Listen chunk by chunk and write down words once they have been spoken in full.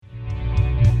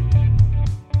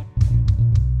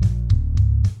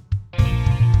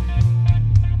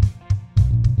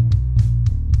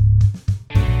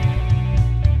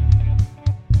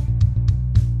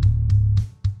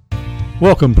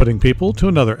Welcome, pudding people, to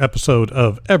another episode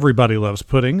of Everybody Loves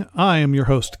Pudding. I am your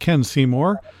host, Ken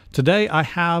Seymour. Today I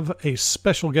have a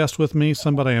special guest with me,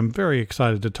 somebody I'm very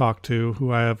excited to talk to,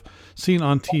 who I have seen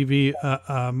on TV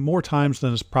more times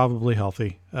than is probably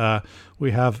healthy.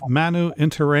 We have Manu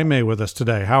Intiraymi with us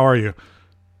today. How are you?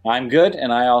 I'm good,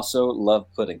 and I also love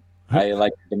pudding. I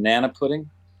like banana pudding.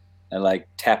 I like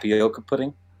tapioca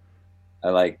pudding. I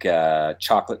like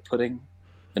chocolate pudding.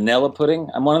 Vanilla pudding.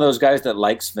 I'm one of those guys that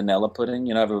likes vanilla pudding.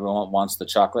 You know, everyone wants the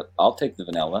chocolate. I'll take the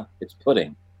vanilla. It's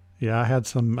pudding. Yeah, I had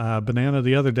some banana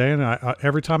the other day, and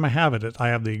every time I have it, I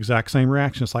have the exact same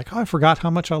reaction. It's like, oh, I forgot how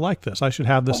much I like this. I should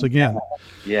have this again.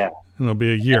 Yeah. And it'll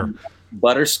be a year. And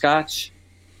butterscotch.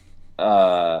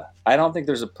 I don't think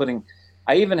there's a pudding.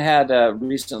 I even had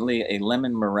recently a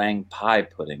lemon meringue pie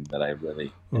pudding that I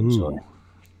really enjoy.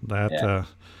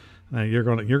 You're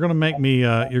gonna make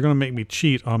me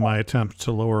cheat on my attempt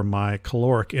to lower my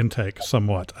caloric intake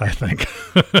somewhat, I think.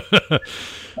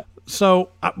 So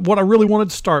what I really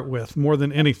wanted to start with more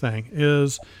than anything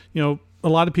is, a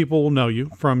lot of people will know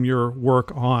you from your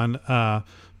work on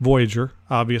Voyager,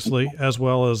 obviously, as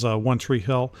well as One Tree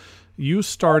Hill. You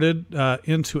started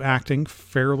into acting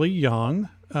fairly young.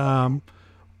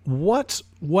 What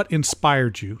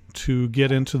inspired you to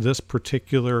get into this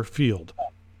particular field?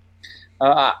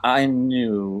 I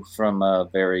knew from a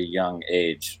very young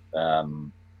age.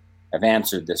 I've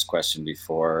answered this question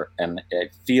before, and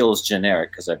it feels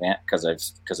generic because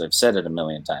I've said it a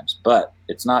million times, but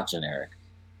it's not generic.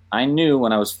 I knew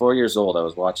when I was 4 years old, I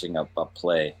was watching a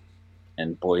play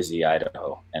in Boise,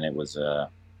 Idaho, and it was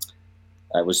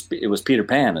Peter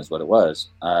Pan, is what it was,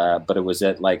 but it was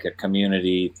at like a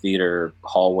community theater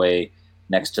hallway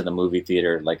next to the movie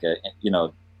theater, like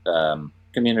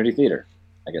community theater.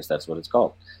 I guess that's what it's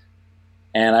called.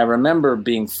 And I remember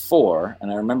being 4,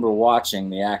 and I remember watching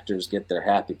the actors get their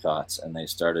happy thoughts, and they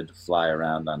started to fly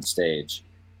around on stage.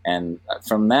 And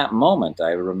from that moment,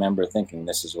 I remember thinking,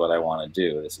 this is what I want to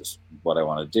do. This is what I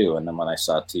want to do. And then when I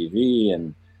saw TV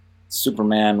and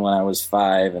Superman when I was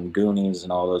 5 and Goonies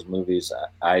and all those movies,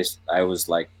 I was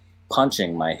like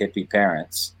punching my hippie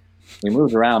parents. We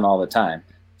moved around all the time.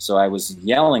 So I was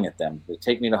yelling at them,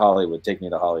 take me to Hollywood, take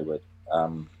me to Hollywood.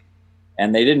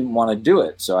 And they didn't want to do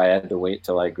it, so I had to wait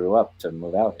till I grew up to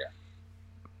move out here.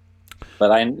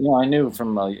 But I knew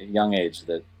from a young age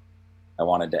that I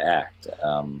wanted to act.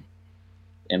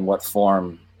 In what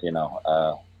form,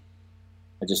 I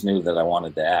just knew that I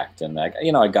wanted to act, and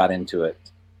I got into it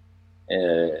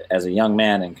as a young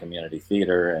man in community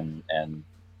theater, and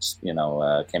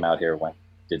came out here,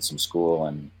 did some school,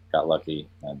 and got lucky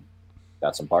and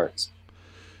got some parts.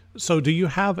 So do you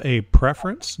have a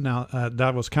preference? Now,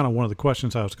 that was kind of one of the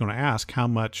questions I was going to ask, how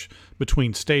much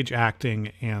between stage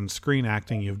acting and screen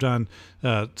acting you've done.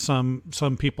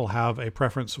 Some people have a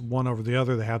preference one over the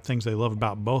other. They have things they love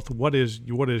about both. What is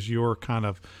your kind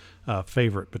of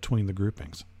favorite between the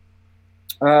groupings?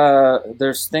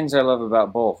 There's things I love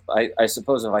about both. I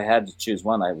suppose if I had to choose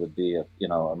one, I would be a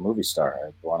movie star.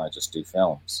 I'd want to just do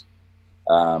films.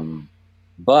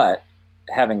 But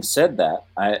having said that,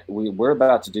 we're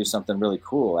about to do something really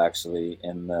cool, actually,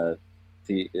 in the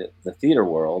theater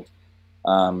world.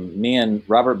 Me and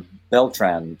Robert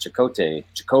Beltran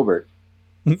Chacobert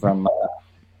from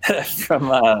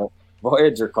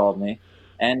Voyager called me,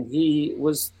 and he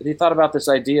thought about this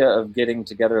idea of getting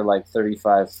together like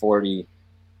 35, 40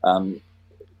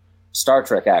 Star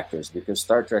Trek actors, because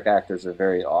Star Trek actors are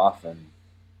very often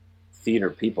theater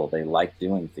people. They like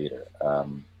doing theater.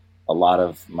 A lot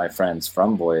of my friends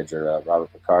from Voyager,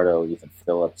 Robert Picardo, Ethan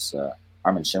Phillips,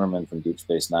 Armin Shimmerman from Deep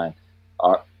Space Nine,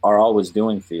 are always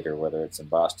doing theater, whether it's in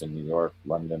Boston, New York,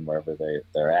 London, wherever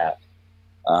they're at.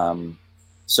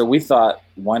 So we thought,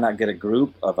 why not get a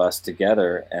group of us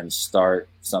together and start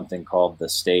something called the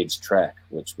Stage Trek,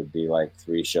 which would be like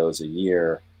 3 shows a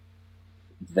year.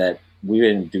 That we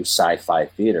didn't do sci-fi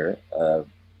theater.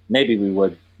 Maybe we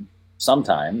would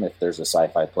sometime if there's a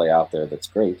sci-fi play out there that's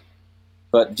great.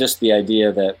 But just the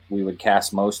idea that we would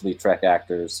cast mostly Trek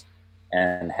actors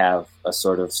and have a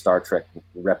sort of Star Trek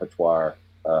repertory,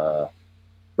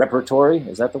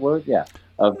 is that the word? Yeah.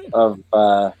 Of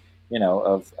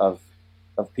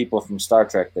people from Star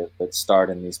Trek that starred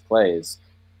in these plays,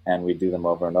 and we do them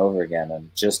over and over again.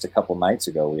 And just a couple nights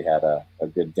ago, we had a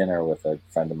good dinner with a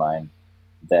friend of mine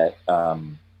that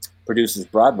produces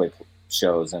Broadway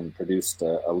shows and produced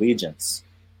Allegiance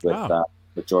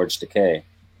with George Takei.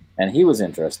 And he was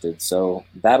interested, so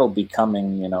that'll be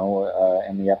coming, in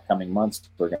the upcoming months.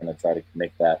 We're going to try to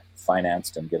make that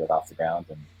financed and get it off the ground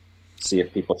and see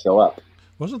if people show up.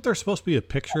 Wasn't there supposed to be a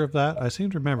picture of that? I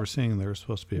seem to remember seeing there was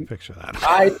supposed to be a picture of that.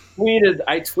 I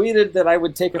tweeted that I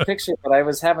would take a picture, but I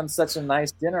was having such a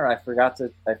nice dinner, I forgot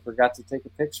to take a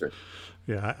picture.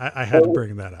 Yeah, I had to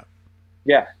bring that up.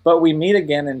 Yeah, but we meet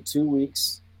again in 2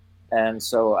 weeks, and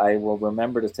so I will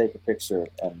remember to take a picture,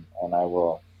 and I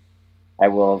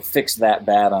will fix that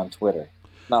bad on Twitter.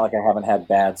 It's not like I haven't had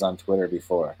bads on Twitter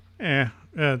before.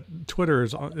 Twitter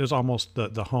is almost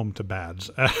the home to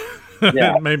bads.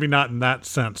 Yeah. Maybe not in that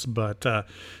sense, but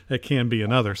it can be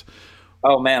in others.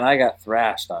 Oh man, I got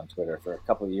thrashed on Twitter for a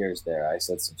couple of years there. I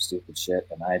said some stupid shit,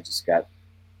 and I just got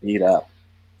beat up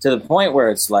to the point where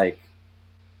it's like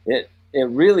it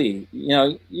really,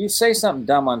 you say something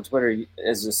dumb on Twitter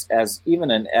as even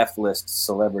an F-list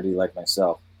celebrity like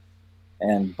myself,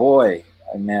 and boy,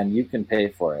 man, you can pay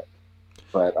for it.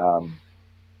 But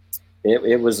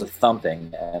it was a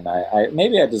thumping, and I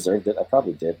maybe I deserved it. I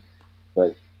probably did,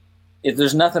 but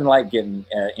there's nothing like getting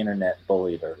internet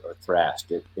bullied or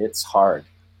thrashed. It's hard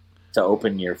to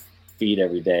open your feed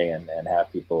every day and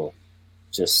have people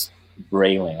just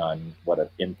railing on what an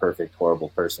imperfect, horrible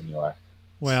person you are.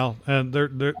 Well, and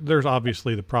there's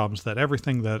obviously the problems that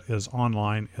everything that is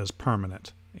online is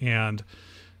permanent. And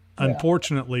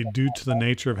unfortunately, due to the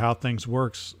nature of how things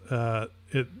works,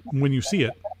 when you see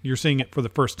it, you're seeing it for the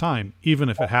first time, even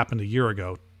if it happened a year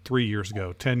ago, 3 years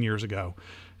ago, 10 years ago.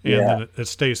 And then it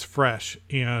stays fresh.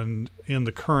 And in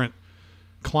the current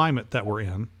climate that we're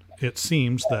in, it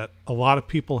seems that a lot of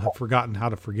people have forgotten how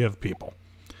to forgive people.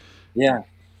 Yeah.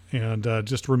 And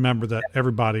just remember that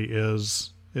everybody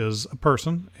is a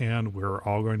person, and we're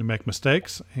all going to make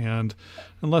mistakes. And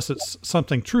unless it's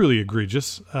something truly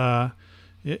egregious,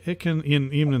 it can,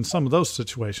 even in some of those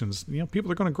situations,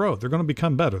 people are going to grow. They're going to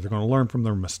become better. They're going to learn from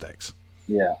their mistakes.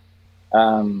 Yeah.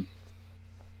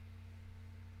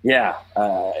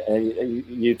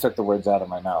 You took the words out of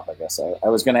my mouth, I guess. I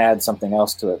was going to add something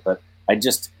else to it, but I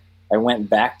went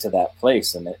back to that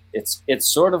place, and it's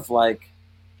sort of like,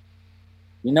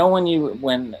 when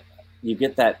you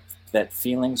get that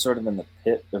feeling sort of in the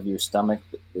pit of your stomach,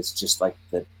 it's just like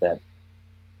that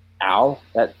ow,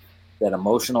 that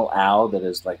emotional ow that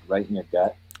is like right in your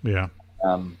gut. Yeah.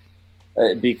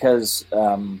 Because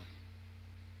what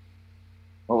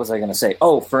was I going to say?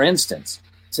 Oh, for instance,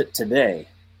 today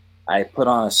I put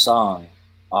on a song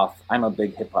off. I'm a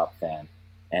big hip hop fan,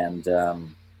 and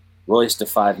Royce da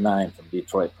 5'9" from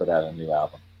Detroit put out a new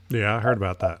album. Yeah, I heard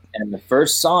about that. And the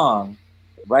first song,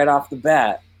 right off the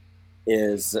bat,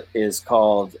 is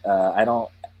called "I Don't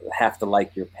Have to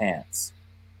Like Your Pants,"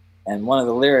 and one of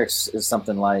the lyrics is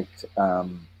something like, "I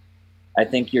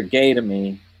think you're gay to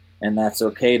me, and that's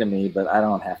okay to me, but I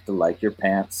don't have to like your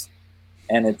pants."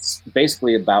 And it's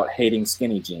basically about hating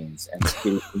skinny jeans and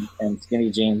skinny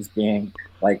jeans being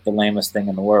like the lamest thing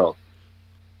in the world.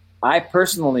 I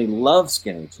personally love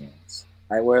skinny jeans.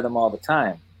 I wear them all the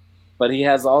time. But he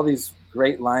has all these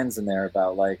great lines in there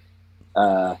about like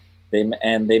they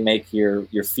make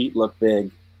your feet look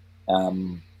big.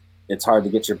 It's hard to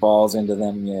get your balls into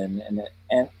them,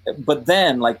 but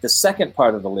then like the second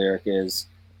part of the lyric is,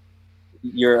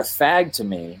 "You're a fag to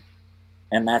me,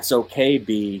 and that's okay,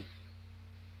 B.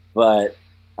 But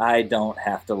I don't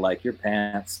have to like your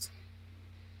pants."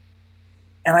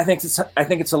 And I think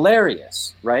it's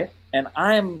hilarious, right? And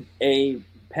I'm a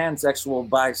pansexual,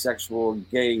 bisexual,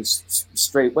 gay,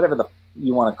 straight, whatever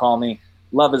you want to call me.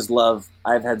 Love is love.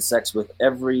 I've had sex with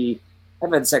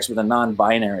a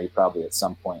non-binary probably at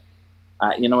some point.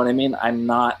 You know what I mean? I'm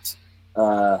not.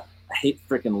 I hate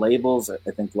freaking labels.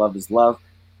 I think love is love.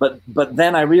 But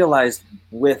then I realized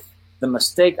with the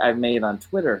mistake I've made on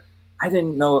Twitter, I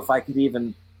didn't know if I could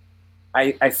even.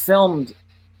 I filmed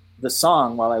the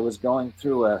song while I was going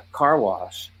through a car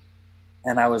wash,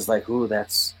 and I was like, "Ooh,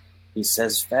 he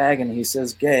says fag and he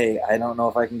says gay. I don't know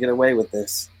if I can get away with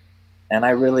this." And I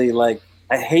really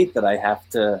I hate that I have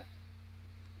to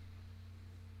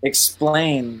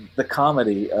explain the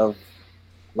comedy of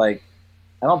I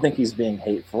don't think he's being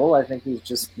hateful. I think he's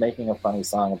just making a funny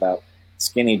song about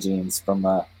skinny jeans from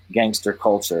gangster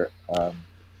culture.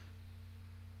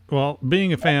 Well,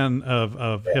 being a fan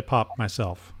of hip hop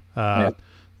myself,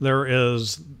 there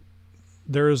is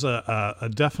a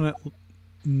definite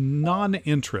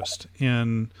non-interest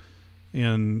in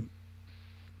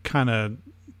kind of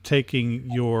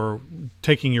taking your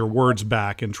words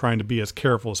back and trying to be as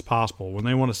careful as possible. When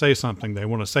they want to say something, they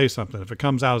want to say something. If it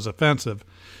comes out as offensive,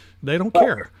 they don't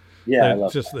care. Yeah,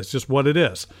 it's just what it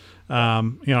is.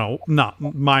 Not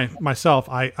myself.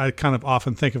 I kind of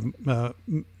often think of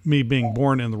me being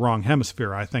born in the wrong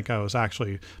hemisphere. I think I was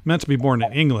actually meant to be born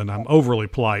in England. I'm overly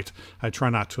polite. I try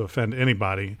not to offend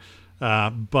anybody,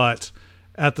 but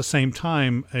at the same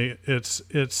time,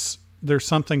 there's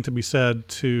something to be said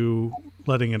to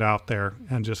letting it out there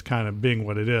and just kind of being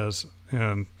what it is.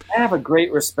 And I have a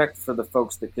great respect for the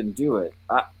folks that can do it.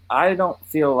 I don't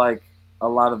feel like a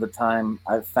lot of the time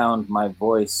I've found my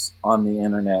voice on the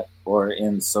internet or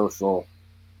in social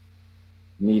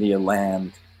media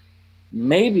land,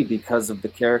 maybe because of the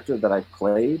character that I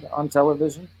played on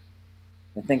television.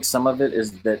 I think some of it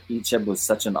is that Icheb was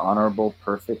such an honorable,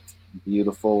 perfect,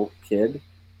 beautiful kid,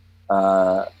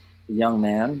 young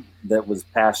man that was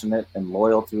passionate and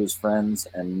loyal to his friends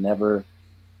and never,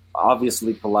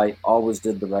 obviously polite, always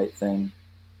did the right thing.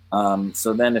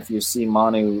 So then if you see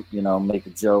Manu, make a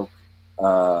joke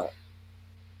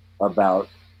about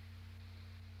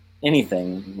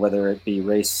anything, whether it be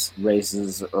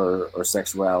races or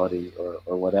sexuality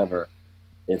or whatever,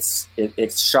 it's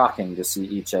shocking to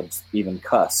see Icheb even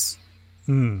cuss.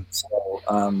 So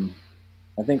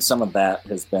I think some of that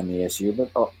has been the issue,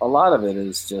 but a lot of it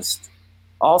is just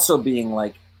also being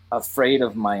like afraid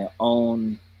of my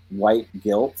own white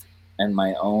guilt and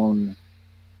my own.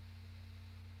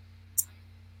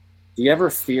 Do you ever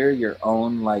fear your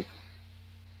own, like,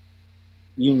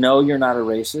 you're not a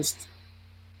racist,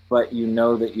 but you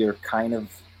know that you're kind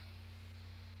of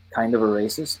a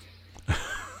racist?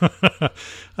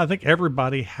 I think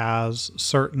everybody has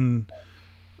certain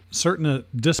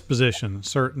disposition,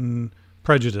 certain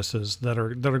prejudices that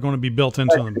are going to be built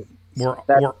into them.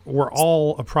 We're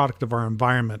all a product of our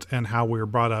environment and how we were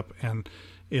brought up, and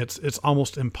it's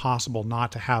almost impossible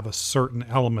not to have a certain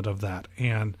element of that.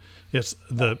 And it's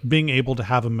the being able to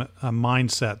have a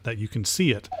mindset that you can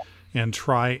see it and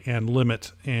try and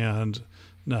limit and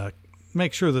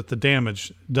make sure that the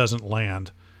damage doesn't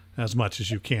land as much as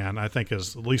you can, I think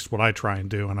is at least what I try and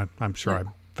do. And I'm sure I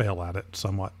fail at it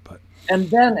somewhat, but. And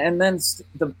then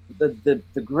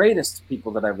the greatest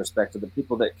people that I respect are the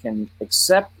people that can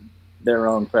accept their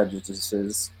own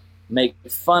prejudices, make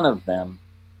fun of them,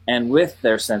 and with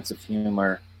their sense of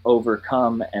humor,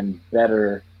 overcome and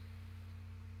better,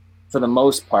 for the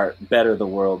most part, better the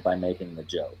world by making the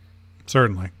joke.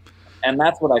 Certainly. And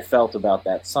that's what I felt about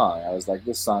that song. I was like,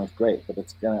 this song's great, but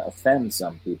it's going to offend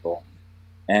some people.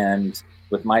 And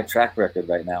with my track record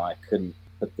right now, I couldn't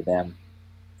put the damn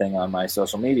thing on my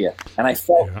social media. And I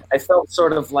felt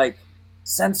sort of like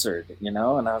censored, and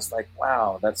I was like,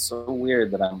 wow, that's so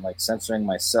weird that I'm like censoring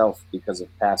myself because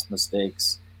of past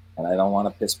mistakes, and I don't want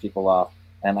to piss people off.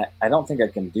 And I don't think I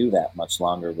can do that much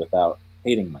longer without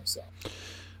hating myself.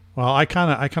 Well, I kind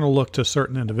of look to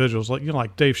certain individuals,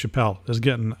 like Dave Chappelle is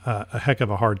getting a heck of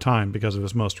a hard time because of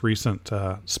his most recent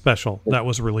special that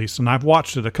was released, and I've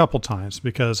watched it a couple times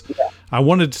because I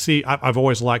wanted to see. I've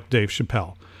always liked Dave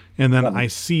Chappelle, and then I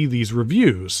see these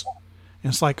reviews,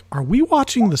 and it's like, are we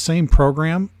watching the same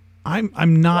program?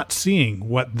 I'm not seeing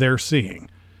what they're seeing,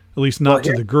 at least not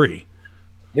to the degree.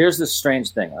 Here's the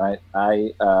strange thing.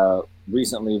 I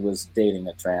recently was dating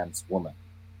a trans woman.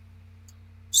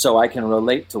 So I can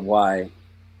relate to why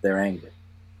they're angry.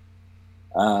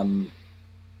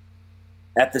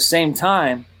 At the same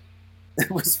time, it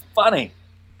was funny.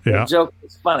 Yeah. The joke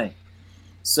was funny.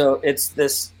 So it's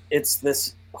this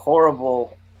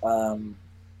horrible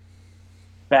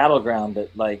battleground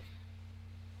that, like,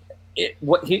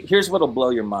 here's what'll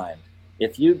blow your mind.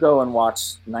 If you go and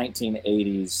watch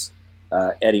 1980s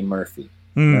Eddie Murphy,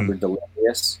 remember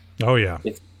Delirious? Oh yeah.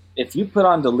 If you put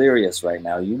on Delirious right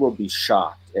now, you will be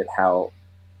shocked at how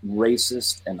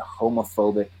racist and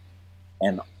homophobic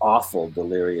and awful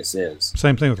Delirious is.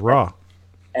 Same thing with Raw.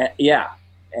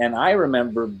 And I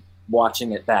remember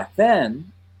watching it back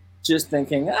then, just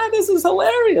thinking, this is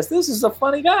hilarious. This is a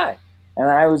funny guy.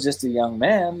 And I was just a young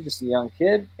man, just a young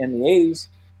kid in the 80s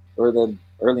or the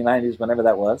early 90s, whenever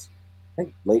that was. I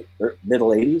think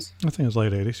middle 80s. I think it was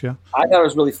late 80s, yeah. I thought it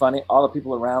was really funny. All the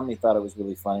people around me thought it was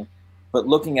really funny. But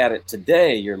looking at it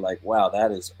today, you're like, wow,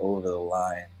 that is over the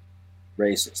line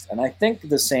racist. And I think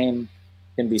the same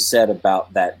can be said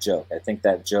about that joke. I think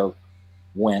that joke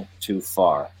went too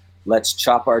far. Let's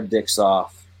chop our dicks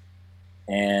off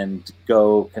and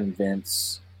go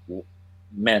convince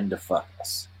men to fuck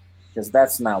us. Because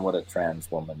that's not what a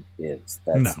trans woman is.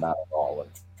 That's not at all what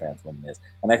a trans woman is.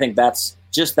 And I think that's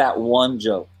just that one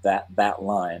joke, that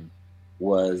line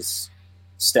was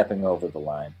stepping over the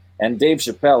line. And Dave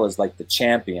Chappelle is like the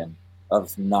champion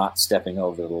of not stepping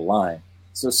over the line.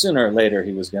 So sooner or later,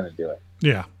 he was going to do it.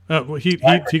 Yeah.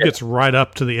 He gets right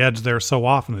up to the edge there so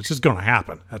often. It's just going to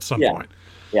happen at some point.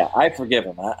 Yeah, I forgive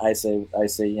him. I say,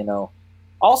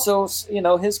 also,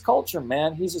 his culture,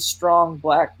 man, he's a strong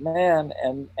black man,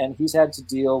 and he's had to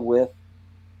deal with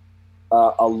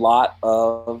a lot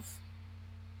of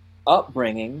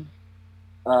upbringing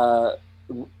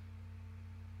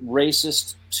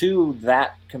racist to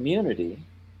that community,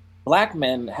 black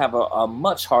men have a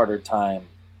much harder time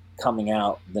coming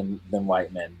out than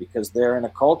white men, because they're in a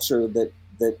culture that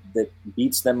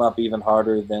beats them up even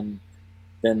harder than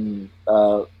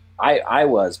I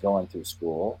was going through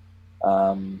school.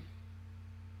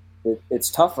 It's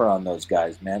tougher on those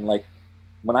guys, man. Like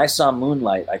when I saw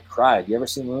Moonlight, I cried. You ever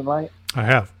see Moonlight? I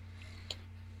have.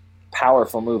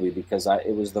 Powerful movie, because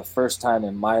it was the first time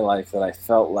in my life that I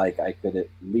felt like I could at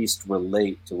least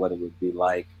relate to what it would be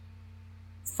like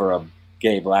for a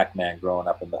gay black man growing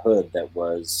up in the hood that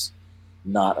was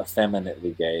not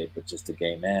effeminately gay, but just a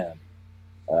gay man.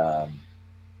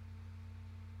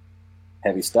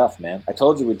 Heavy stuff, man. I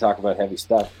told you we'd talk about heavy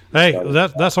stuff. Hey,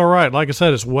 that's all right. Like I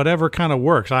said, it's whatever kind of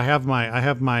works. I have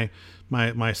my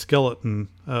skeleton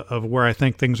of where I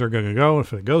think things are going to go.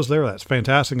 If it goes there, that's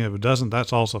fantastic. If it doesn't,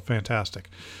 that's also fantastic.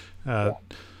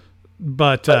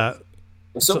 But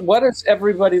so what is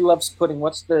Everybody Loves Pudding?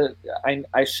 What's the?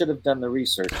 I should have done the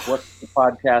research. What's the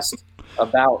podcast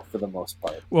about for the most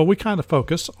part? Well, we kind of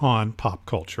focus on pop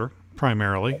culture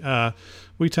primarily.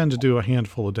 We tend to do a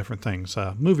handful of different things,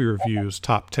 movie reviews,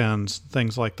 top tens,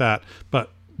 things like that. But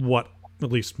what,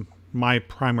 at least my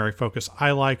primary focus,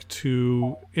 I like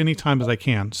to, anytime that I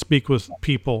can, speak with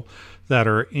people that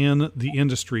are in the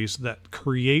industries that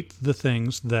create the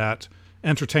things that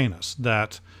entertain us,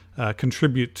 that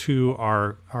contribute to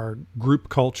our group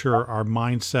culture, our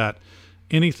mindset,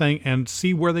 anything, and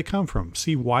see where they come from,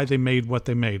 see why they made what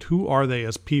they made, who are they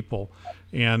as people,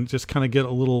 and just kind of get a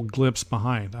little glimpse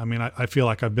behind. I mean, I feel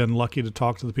like I've been lucky to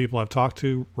talk to the people I've talked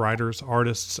to, writers,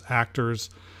 artists, actors,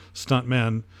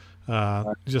 stuntmen,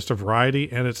 just a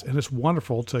variety, and it's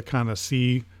wonderful to kind of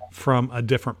see from a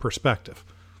different perspective.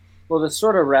 Well, to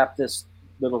sort of wrap this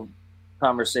little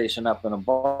conversation up in a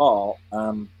ball,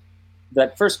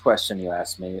 that first question you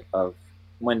asked me of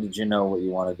when did you know what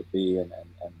you wanted to be and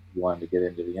you wanted to get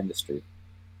into the industry,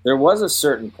 there was a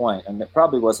certain point, and it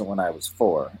probably wasn't when I was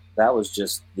 4. That was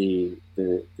just the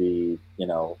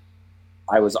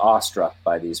I was awestruck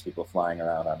by these people flying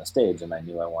around on a stage, and I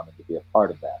knew I wanted to be a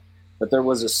part of that. But there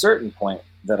was a certain point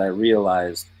that I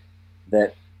realized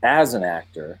that as an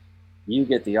actor, you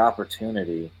get the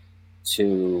opportunity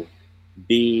to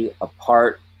be a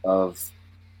part of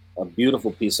a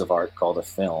beautiful piece of art called a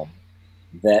film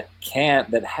that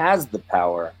has the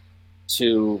power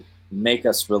to make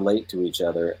us relate to each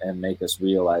other and make us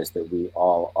realize that we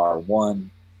all are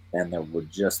one and that we're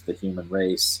just the human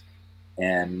race,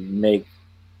 and make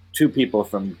two people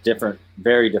from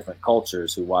very different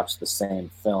cultures who watch the same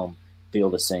film feel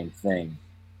the same thing.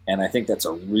 And I think that's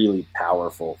a really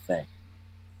powerful thing.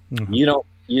 Mm-hmm. You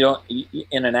don't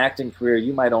in an acting career,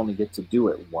 you might only get to do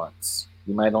it once.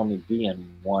 You might only be in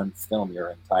one film your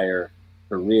entire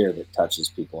career that touches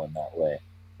people in that way.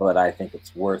 But I think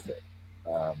it's worth it.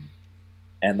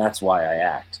 And that's why I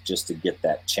act, just to get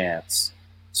that chance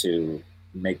to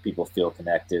make people feel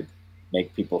connected,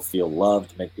 make people feel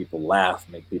loved, make people laugh,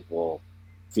 make people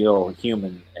feel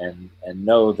human, and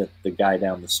know that the guy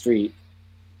down the street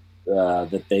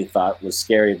that they thought was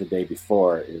scary the day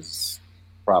before is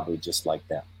probably just like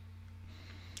them.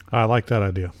 I like that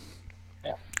idea.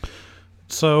 Yeah.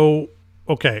 So,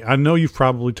 okay, I know you've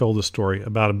probably told this story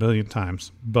about 1 million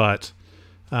times, but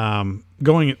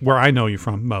going where I know you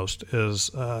from most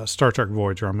is Star Trek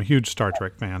Voyager. I'm a huge Star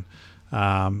Trek fan.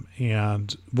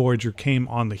 And Voyager came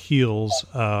on the heels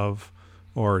of,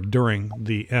 or during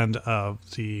the end of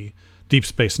the Deep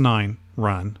Space Nine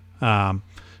run.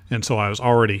 And so I was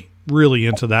already really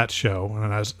into that show.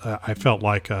 And I felt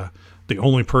like the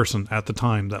only person at the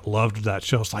time that loved that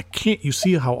show. It's like, can't you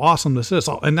see how awesome this is?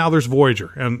 And now there's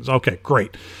Voyager. And okay,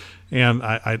 great. And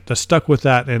I stuck with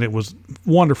that, and it was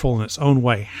wonderful in its own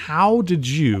way. How did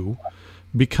you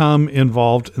become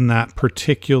involved in that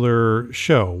particular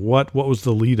show? What was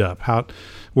the lead up? How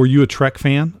were you a Trek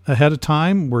fan ahead of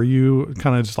time? Were you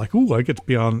kind of just like, ooh, I get to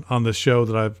be on this show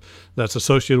that's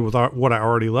associated with what I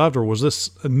already loved, or was this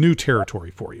a new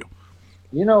territory for you?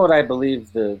 You know what I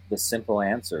believe the simple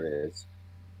answer is?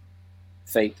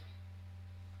 Fate.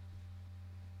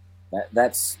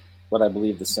 That's what I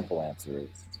believe the simple answer is.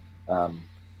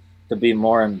 To be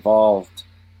more involved.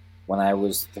 When I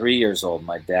was 3 years old,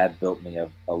 my dad built me a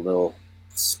little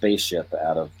spaceship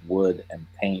out of wood and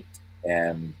paint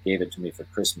and gave it to me for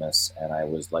Christmas, and I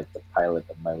was like the pilot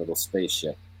of my little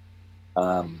spaceship.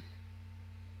 And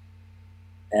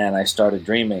I started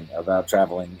dreaming about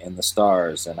traveling in the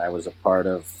stars, and I was a part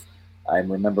of, I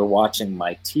remember watching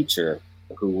my teacher,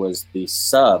 who was the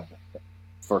sub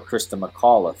for Krista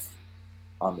McAuliffe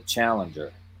on the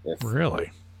Challenger.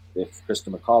 Really? If Krista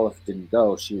McAuliffe didn't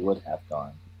go, she would have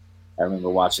gone. I remember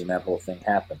watching that whole thing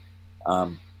happen.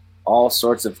 All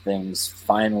sorts of things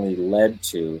finally led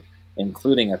to,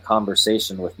 including a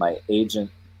conversation with my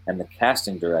agent and the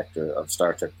casting director of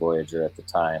Star Trek Voyager at the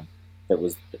time. That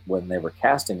was when they were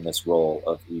casting this role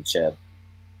of Icheb.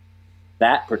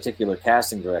 That particular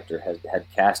casting director had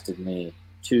casted me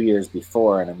 2 years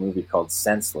before in a movie called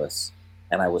Senseless,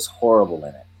 and I was horrible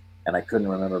in it, and I couldn't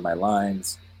remember my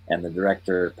lines. And the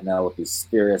director, Penelope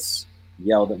Spheris,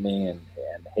 yelled at me and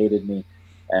hated me,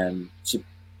 and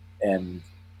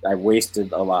I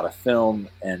wasted a lot of film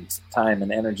and time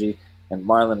and energy. And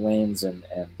Marlon Wayans and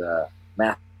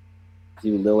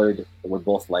Matthew Lillard were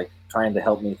both like trying to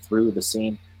help me through the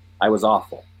scene. I was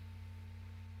awful.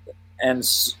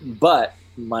 But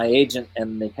my agent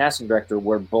and the casting director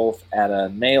were both at a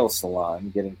nail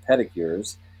salon getting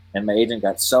pedicures, and my agent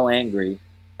got so angry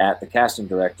at the casting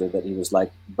director that he was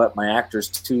like, but my actor's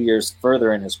 2 years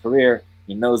further in his career.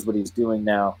 He knows what he's doing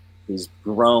now. He's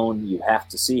grown. You have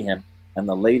to see him. And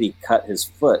the lady cut his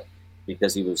foot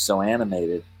because he was so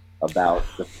animated about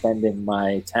defending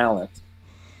my talent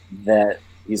that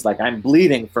he's like, I'm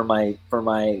bleeding for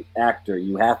my actor.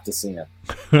 You have to see him.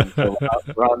 And so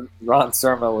Ron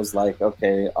Surma was like,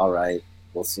 okay, all right,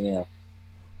 we'll see him.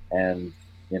 And,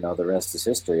 the rest is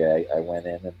history. I went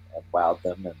in and wowed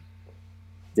them and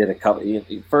did a couple.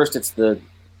 First, it's the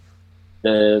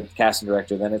casting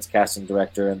director, then it's casting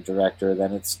director and director,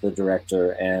 then it's the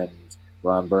director and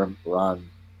Rick Berman,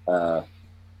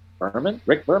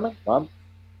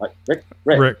 Rick,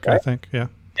 right? I think, yeah,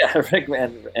 Rick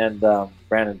and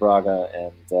Brandon Braga,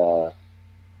 and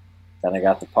then I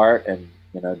got the part and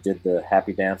did the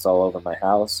happy dance all over my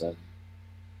house. And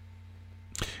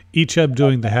Icheb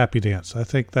doing the happy dance. I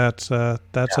think that's a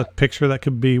picture that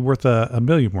could be worth a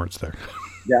million words there.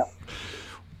 Yeah.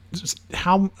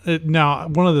 Now,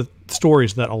 one of the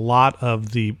stories that a lot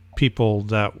of the people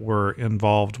that were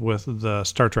involved with the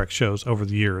Star Trek shows over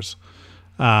the years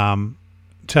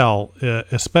tell,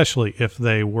 especially if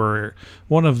they were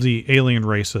one of the alien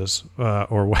races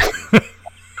or what.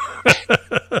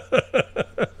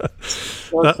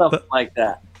 Or something like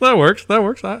that. That works.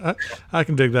 I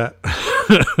can dig that.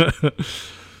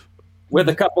 With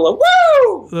a couple of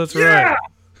woo! That's right.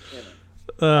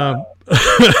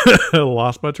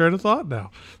 Lost my train of thought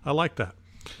now. I like that.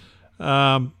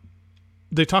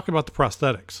 They talk about the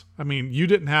prosthetics. I mean, you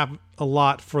didn't have a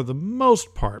lot for the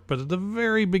most part, but at the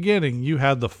very beginning, you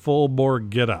had the full bore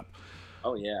get up.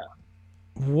 Oh, yeah.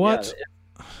 What?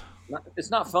 Yeah, it's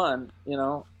not fun,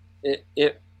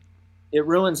 It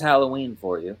ruins Halloween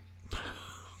for you.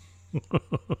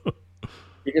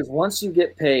 Because once you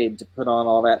get paid to put on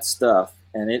all that stuff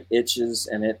and it itches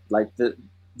and it like the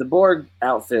Borg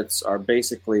outfits are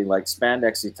basically like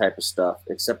spandexy type of stuff,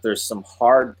 except there's some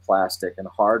hard plastic and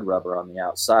hard rubber on the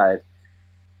outside.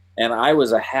 And I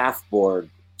was a half Borg,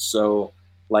 so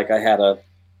like I had a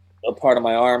part of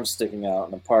my arm sticking out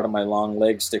and a part of my long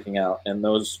leg sticking out, and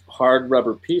those hard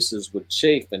rubber pieces would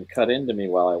chafe and cut into me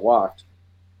while I walked.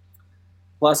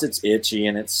 Plus, it's itchy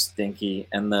and it's stinky,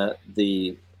 and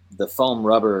the foam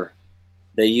rubber,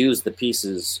 they use the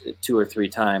pieces 2 or 3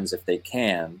 times if they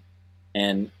can,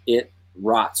 and it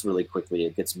rots really quickly.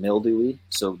 It gets mildewy,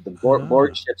 so the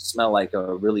Borg ships smell like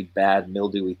a really bad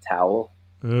mildewy towel.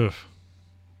 Ugh.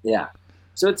 Yeah,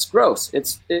 so it's gross.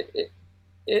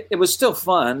 It was still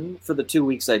fun for the 2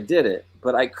 weeks I did it,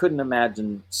 but I couldn't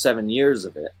imagine 7 years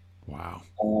of it. Wow.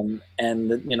 And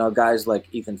guys like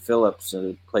Ethan Phillips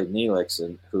who played Neelix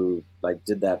and who like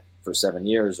did that for 7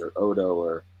 years, or Odo,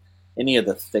 or any of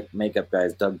the thick makeup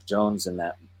guys, Doug Jones in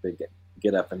that big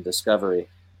Get Up in Discovery.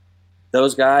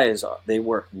 Those guys, they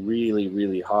work really,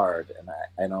 really hard, and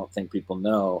I don't think people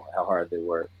know how hard they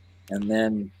work. And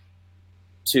then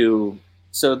so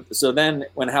then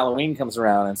when Halloween comes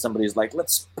around and somebody's like,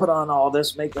 let's put on all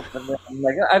this makeup, and I'm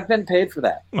like, I've been paid for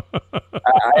that.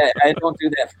 I don't do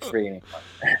that for free anymore.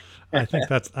 I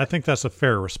think that's a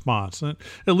fair response. And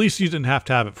at least you didn't have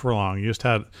to have it for long. You just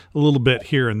had a little bit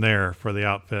here and there for the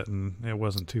outfit, and it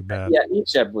wasn't too bad. Yeah,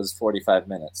 each ep was 45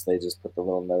 minutes. They just put the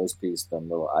little nose piece, the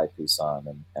little eyepiece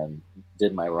on, and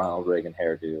did my Ronald Reagan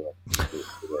hairdo.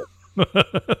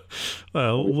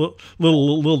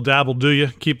 Little dabble, do you?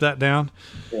 Keep that down.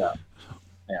 Yeah.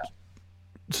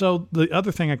 So the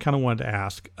other thing I kind of wanted to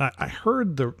ask, I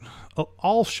heard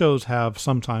all shows have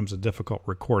sometimes a difficult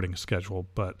recording schedule,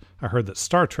 but I heard that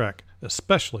Star Trek,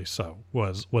 especially so,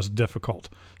 was difficult.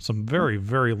 Some very,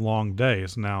 very long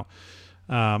days. Now,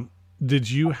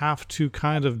 did you have to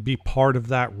kind of be part of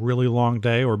that really long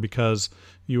day, or because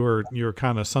you were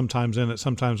kind of sometimes in it,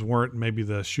 sometimes weren't, maybe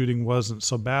the shooting wasn't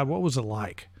so bad? What was it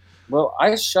like? Well,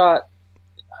 I shot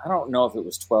I don't know if it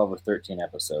was 12 or 13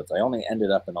 episodes. I only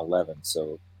ended up in 11,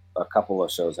 so a couple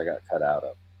of shows I got cut out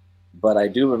of. But I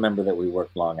do remember that we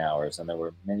worked long hours, and there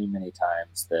were many, many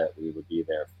times that we would be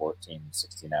there 14,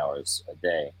 16 hours a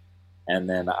day. And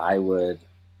then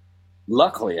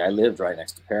luckily, I lived right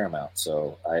next to Paramount,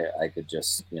 so I could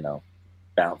just,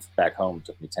 bounce back home. It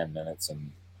took me 10 minutes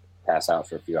and pass out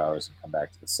for a few hours and come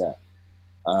back to the set.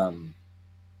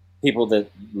 People that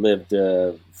lived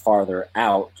farther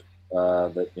out,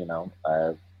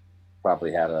 I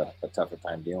probably had a tougher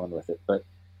time dealing with it. But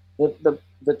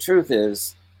the truth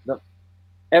is,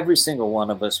 every single one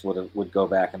of us would go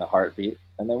back in a heartbeat,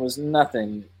 and there was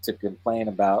nothing to complain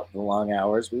about the long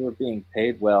hours. We were being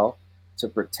paid well to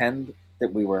pretend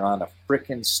that we were on a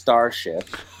frickin' starship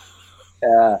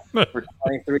for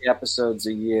 23 episodes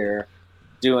a year,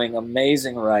 doing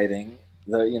amazing writing.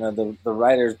 The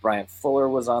writers, Brian Fuller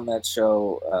was on that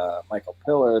show, Michael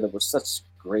Piller. There were such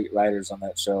great writers on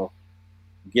that show,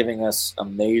 giving us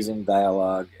amazing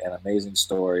dialogue and amazing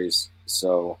stories.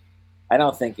 So I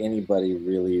don't think anybody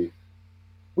really,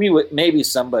 maybe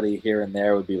somebody here and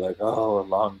there would be like, oh, a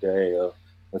long day.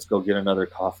 Let's go get another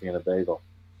coffee and a bagel.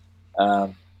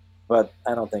 But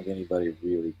I don't think anybody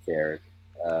really cared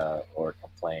or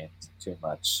complained too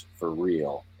much for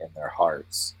real in their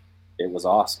hearts. It was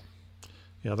awesome.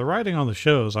 Yeah, the writing on the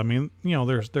shows, I mean,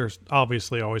 there's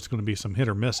obviously always going to be some hit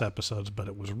or miss episodes, but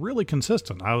it was really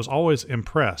consistent. I was always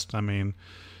impressed. I mean,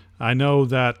 I know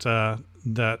that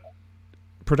that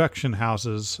production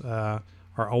houses are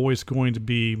always going to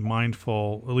be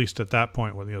mindful, at least at that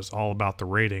point, when it was all about the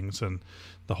ratings and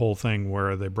the whole thing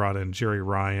where they brought in Jerry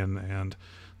Ryan and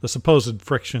the supposed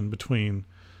friction between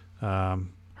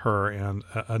her and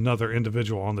another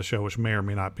individual on the show, which may or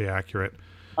may not be accurate.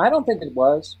 I don't think it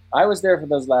was. I was there for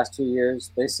those last 2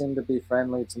 years. They seemed to be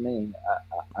friendly to me.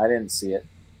 I didn't see it.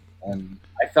 And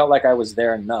I felt like I was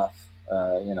there enough.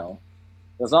 I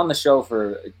was on the show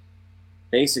for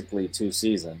basically 2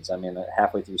 seasons. I mean,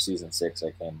 halfway through season 6,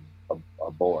 I came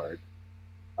aboard.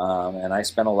 And I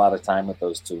spent a lot of time with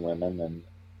those 2 women. And,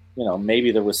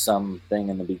 maybe there was something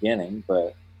in the beginning,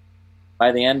 but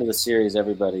by the end of the series,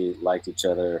 everybody liked each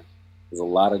other. There was a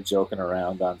lot of joking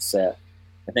around on set.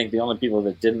 I think the only people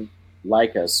that didn't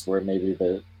like us were maybe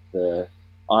the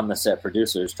on-the-set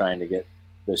producers trying to get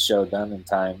the show done in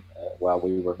time while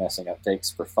we were messing up takes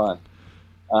for fun.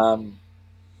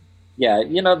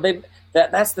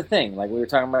 That's the thing. Like we were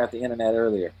talking about the internet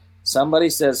earlier.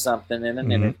 Somebody says something in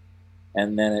an interview,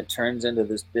 and then it turns into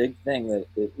this big thing that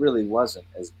it really wasn't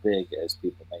as big as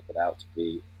people make it out to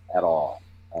be at all.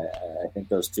 I think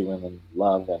those 2 women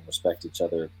love and respect each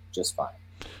other just fine.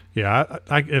 Yeah,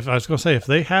 if I was going to say, if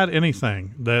they had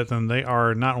anything, then they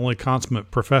are not only consummate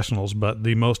professionals, but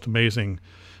the most amazing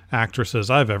actresses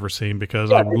I've ever seen,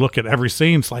 because I look at every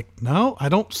scene, it's like, no, I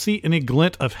don't see any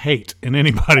glint of hate in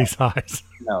anybody's eyes.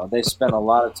 No, they spent a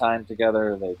lot of time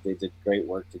together. They did great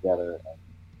work together. And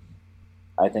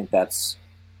I think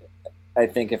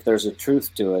if there's a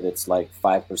truth to it, it's like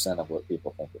 5% of what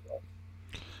people think it was.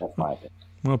 That's my opinion.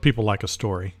 Well, people like a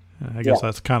story. I guess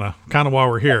that's kind of why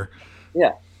we're here.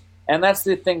 Yeah. And that's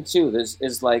the thing too. This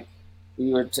is like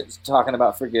we were talking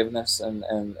about forgiveness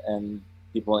and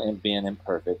people being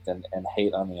imperfect and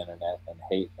hate on the internet and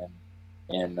hate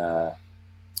in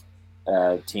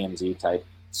TMZ type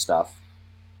stuff.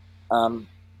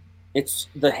 It's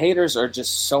the haters are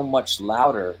just so much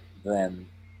louder than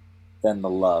the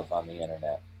love on the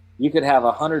internet. You could have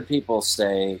 100 people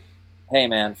say, "Hey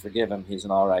man, forgive him. He's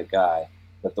an all right guy,"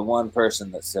 but the one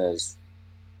person that says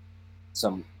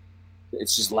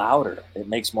it's just louder. It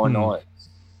makes more noise.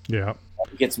 Yeah.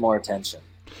 It gets more attention.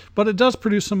 But it does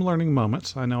produce some learning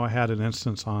moments. I know I had an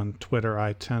instance on Twitter.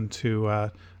 I tend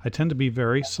to be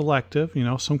very selective,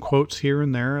 some quotes here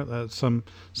and there, some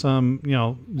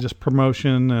just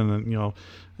promotion and,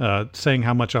 saying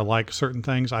how much I like certain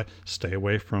things. I stay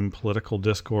away from political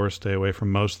discourse, stay away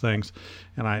from most things.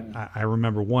 And I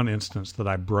remember one instance that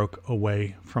I broke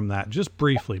away from that just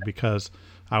briefly because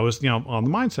I was, on the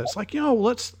mindset. It's like,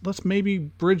 let's maybe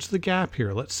bridge the gap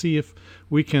here. Let's see if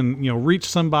we can, reach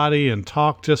somebody and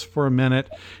talk just for a minute.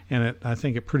 And I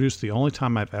think it produced the only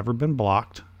time I've ever been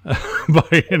blocked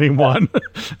by anyone.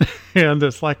 And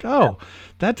it's like, oh,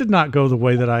 that did not go the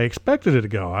way that I expected it to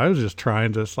go. I was just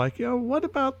trying to, what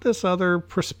about this other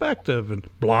perspective? And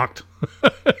blocked.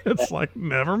 It's like,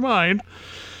 never mind.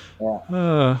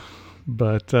 Yeah.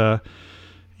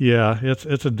 Yeah,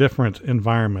 it's a different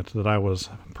environment that I was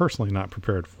personally not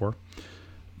prepared for.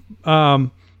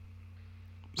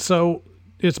 So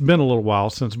it's been a little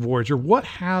while since Voyager. What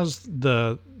has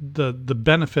the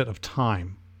benefit of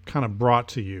time kind of brought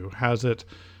to you? Has it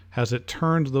Has it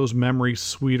turned those memories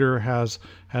sweeter? Has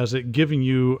it given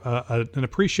you an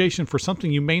appreciation for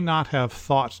something you may not have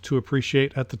thought to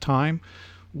appreciate at the time?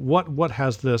 What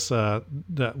has this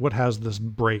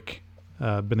break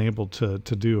been able to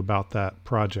do about that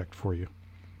project for you?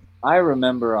 I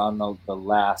remember on the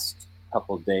last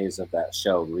couple of days of that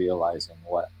show realizing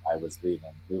what I was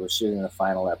leaving. We were shooting the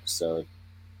final episode.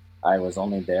 I was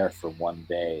only there for one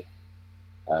day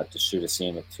to shoot a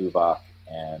scene with Tuvok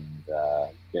and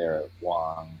Garrett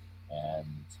Wang, and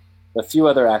a few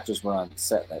other actors were on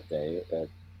set that day,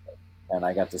 and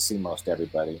I got to see most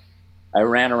everybody. I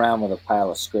ran around with a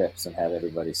pile of scripts and had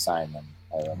everybody sign them.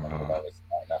 I remember that was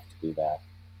not enough to do that.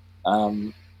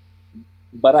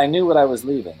 But I knew what I was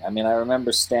leaving. I mean, I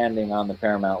remember standing on the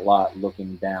Paramount lot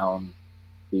looking down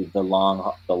the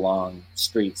long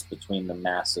streets between the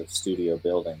massive studio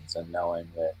buildings and knowing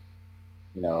that,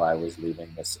 I was leaving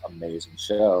this amazing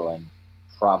show and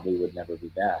probably would never be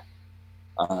back.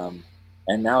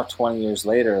 And now 20 years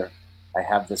later, I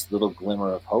have this little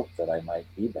glimmer of hope that I might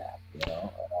be back,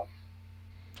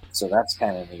 so that's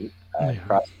kind of neat. I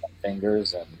cross my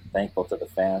fingers and thankful to the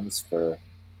fans for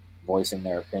voicing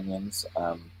their opinions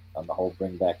on the whole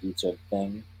Bring Back Icheb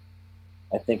thing.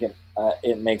 I think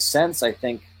it makes sense. I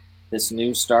think this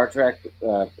new Star Trek,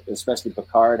 especially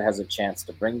Picard, has a chance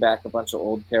to bring back a bunch of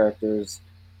old characters,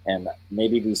 and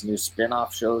maybe these new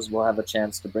spin-off shows will have a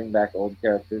chance to bring back old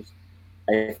characters.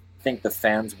 I think the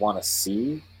fans want to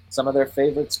see some of their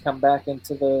favorites come back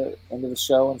into the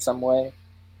show in some way.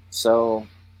 So,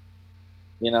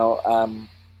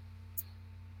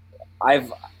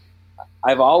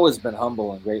 I've always been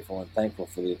humble and grateful and thankful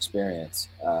for the experience.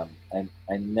 And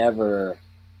I never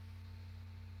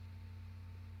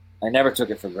took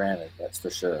it for granted. That's for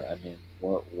sure. I mean,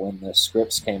 when the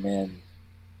scripts came in,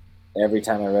 every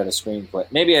time I read a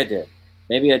screenplay, maybe I did.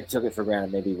 Maybe I took it for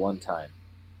granted. Maybe one time.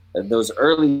 Those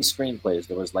early screenplays,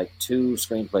 there was like 2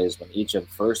 screenplays when Icheb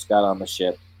first got on the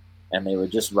ship, and they were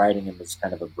just writing him as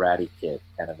kind of a bratty kid,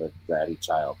 kind of a bratty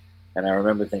child. And I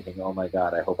remember thinking, oh my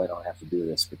God, I hope I don't have to do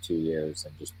this for 2 years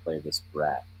and just play this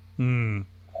brat.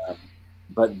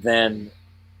 But then,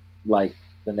 like,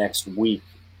 the next week,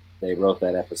 they wrote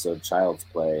that episode Child's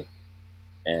Play,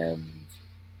 and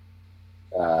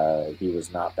he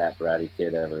was not that bratty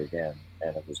kid ever again.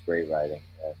 And it was great writing.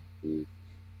 And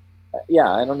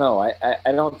I don't know. I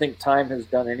don't think time has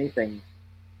done anything.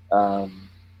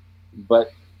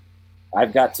 But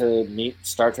I've got to meet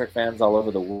Star Trek fans all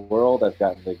over the world. I've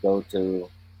gotten to go to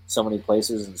so many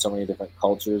places and so many different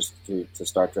cultures to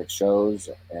Star Trek shows.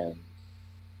 And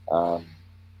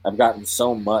I've gotten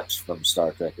so much from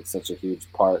Star Trek. It's such a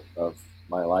huge part of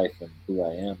my life and who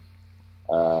I am.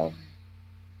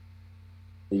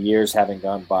 The years having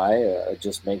gone by, it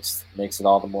just makes it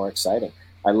all the more exciting.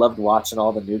 I loved watching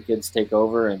all the new kids take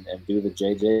over and do the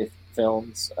JJ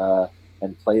films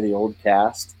and play the old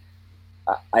cast.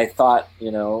 I thought,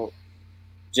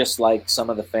 just like some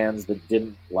of the fans that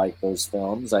didn't like those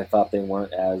films, I thought they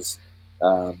weren't as,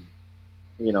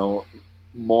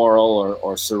 moral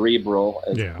or cerebral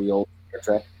as the old Star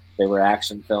Trek. They were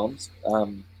action films,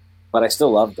 but I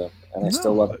still loved them, and I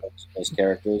still love those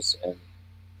characters. And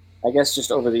I guess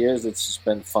just over the years, it's just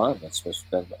been fun. It's just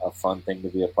been a fun thing to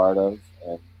be a part of,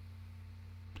 and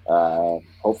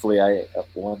hopefully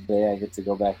one day I get to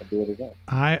go back and do it again.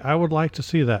 I would like to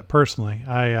see that personally.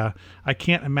 I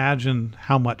can't imagine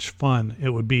how much fun it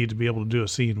would be to be able to do a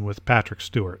scene with Patrick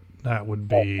Stewart. That would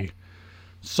be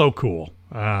so cool.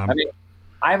 I mean,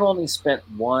 I've only spent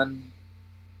one.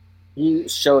 He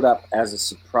showed up as a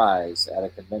surprise at a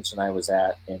convention I was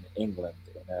at in England,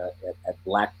 at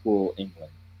Blackpool,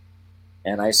 England.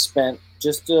 And I spent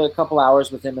just a couple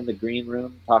hours with him in the green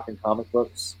room talking comic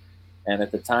books. And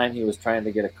at the time, he was trying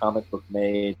to get a comic book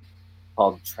made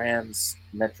called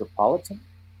Transmetropolitan,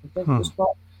 I think it was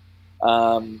called.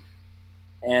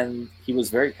 And he was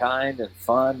very kind and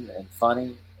fun and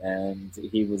funny. And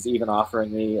he was even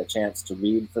offering me a chance to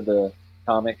read for the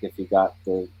comic if he got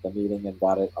the meeting and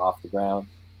got it off the ground,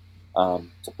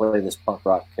 to play this punk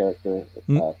rock character.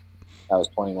 I was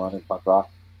 21 in punk rock.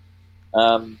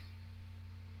 I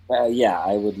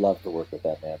would love to work with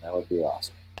that man. That would be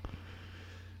awesome.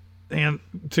 And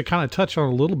to kind of touch on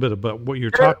a little bit about what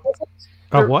you're talking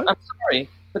about, what? I'm sorry,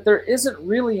 but there isn't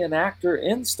really an actor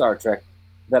in Star Trek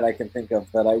that I can think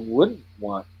of that I wouldn't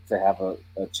want to have a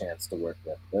chance to work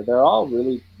with. They're all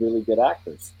really, really good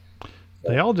actors. So.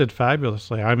 They all did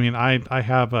fabulously. I mean, I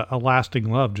have a lasting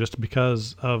love just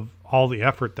because of all the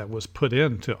effort that was put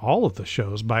into all of the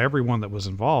shows by everyone that was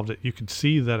involved. You could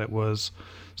see that it was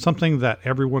something that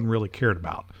everyone really cared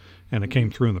about, and it came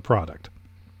through in the product.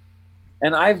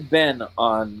 And I've been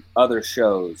on other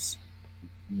shows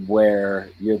where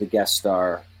you're the guest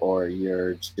star or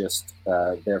you're just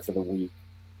there for the week.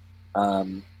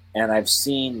 And I've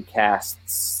seen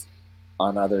casts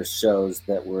on other shows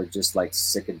that were just like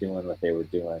sick of doing what they were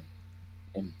doing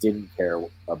and didn't care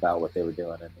about what they were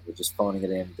doing and were just phoning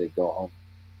it in to go home.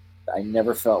 I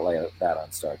never felt like that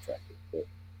on Star Trek.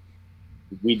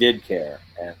 We did care,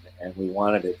 and we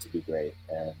wanted it to be great,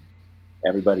 and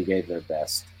everybody gave their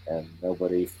best, and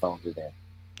nobody phoned it in.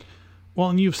 Well,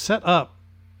 and you've set up,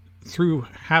 through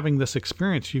having this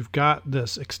experience, you've got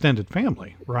this extended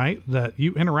family, right? That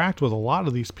you interact with a lot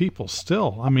of these people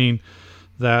still. I mean,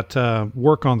 that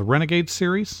work on the Renegade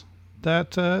series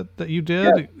that you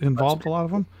did involved a lot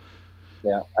of them.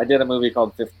 Yeah, I did a movie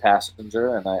called Fifth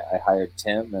Passenger, and I hired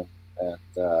Tim and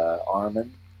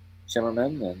Armin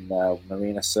Shimmerman and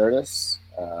Marina Sirtis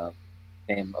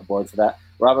came aboard for that.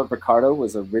 Robert Picardo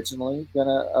was originally going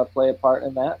to play a part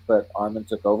in that, but Armin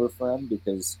took over for him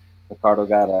because Picardo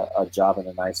got a job in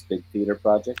a nice big theater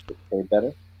project that paid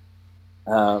better.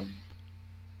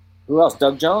 Who else?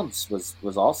 Doug Jones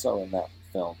was also in that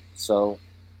film. So,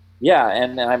 yeah,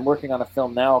 and I'm working on a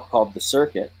film now called The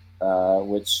Circuit,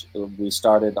 which we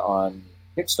started on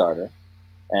Kickstarter.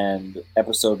 And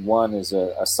episode 1 is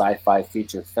a sci-fi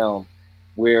feature film.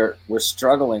 We're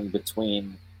struggling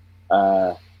between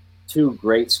two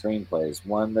great screenplays,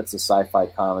 one that's a sci-fi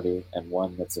comedy and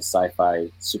one that's a sci-fi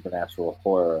supernatural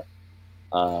horror.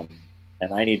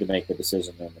 And I need to make the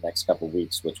decision in the next couple of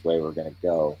weeks which way we're going to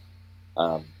go.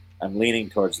 I'm leaning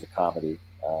towards the comedy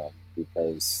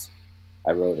because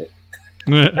I wrote it.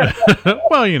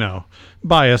 Well,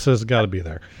 bias has got to be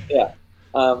there. Yeah.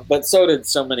 But so did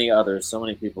so many others. So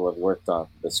many people have worked on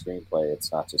the screenplay.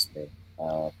 It's not just me.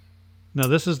 Now,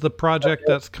 this is the project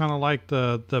that's kind of like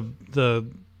the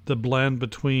blend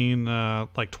between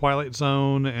like Twilight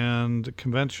Zone and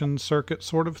convention circuit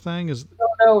sort of thing.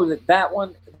 No, that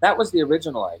one, that was the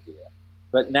original idea,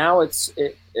 but now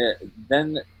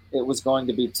then it was going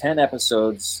to be 10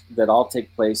 episodes that all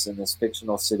take place in this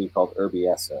fictional city called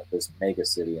Urbiessa, this mega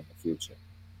city in the future.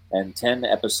 And 10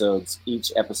 episodes,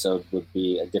 each episode would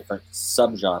be a different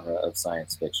subgenre of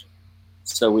science fiction.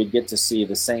 So we'd get to see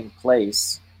the same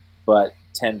place, but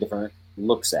 10 different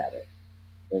looks at it.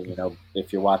 And,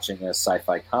 if you're watching a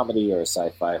sci-fi comedy or a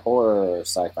sci-fi horror or a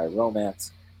sci-fi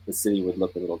romance, the city would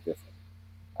look a little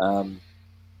different.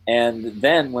 And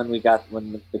then when the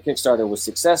Kickstarter was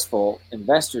successful,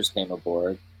 investors came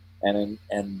aboard, and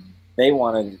they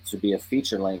wanted it to be a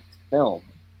feature-length film.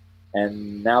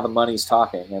 And now the money's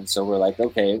talking, and so we're like,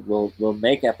 okay, we'll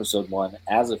make episode 1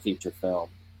 as a feature film,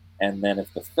 and then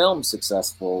if the film's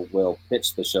successful, we'll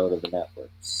pitch the show to the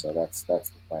networks. So that's the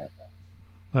plan now.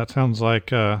 That sounds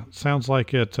like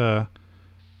it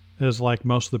is like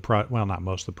most of the not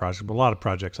most of the projects, but a lot of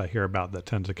projects I hear about that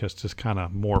tend to just kind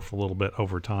of morph a little bit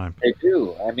over time. They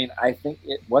do. I mean, I think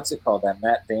what's it called? That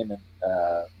Matt Damon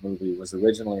movie was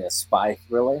originally a spy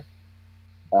thriller.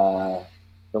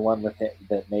 The one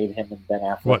that made him and Ben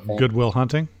Affleck. What, famous. Good Will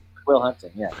Hunting? Good Will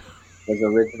Hunting, yeah. Was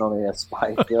originally a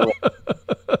spy thriller.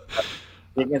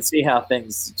 You can see how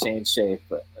things change shape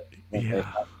when they get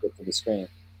to the screen.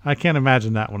 I can't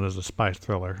imagine that one as a spy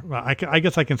thriller. I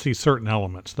guess I can see certain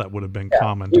elements that would have been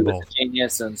common to both. He was a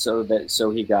genius, and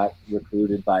so he got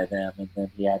recruited by them, and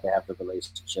then he had to have the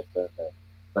relationship.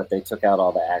 But they took out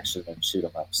all the action and shoot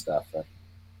 'em up stuff, and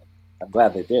I'm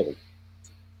glad they did.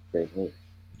 Great movie.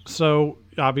 So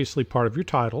obviously part of your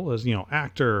title is,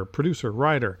 actor, producer,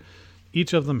 writer.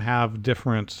 Each of them have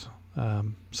different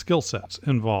skill sets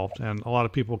involved, and a lot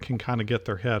of people can kind of get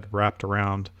their head wrapped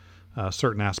around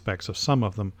certain aspects of some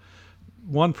of them.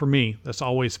 One for me that's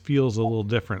always feels a little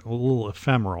different, a little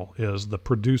ephemeral, is the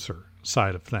producer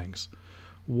side of things.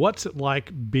 What's it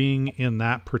like being in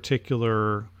that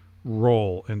particular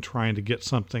role and trying to get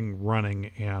something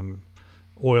running and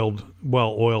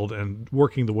well oiled and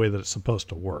working the way that it's supposed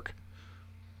to work?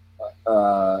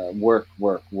 Work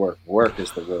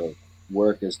is the word.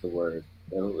 Work is the word.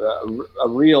 A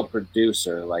real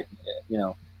producer, like,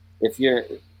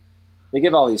 they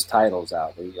give all these titles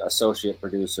out: the associate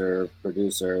producer,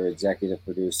 executive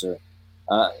producer.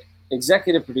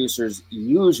 Executive producers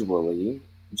usually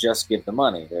just give the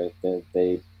money.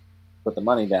 They put the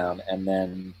money down and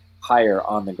then hire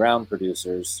on the ground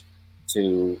producers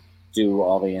to do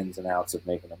all the ins and outs of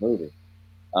making a movie.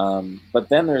 But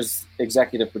then there's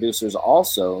executive producers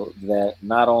also that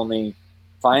not only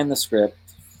find the script,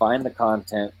 find the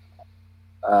content,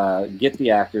 get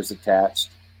the actors attached,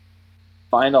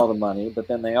 find all the money, but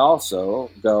then they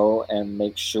also go and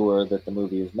make sure that the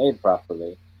movie is made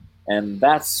properly. And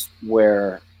that's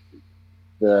where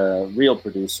the real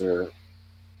producer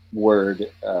word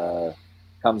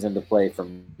comes into play for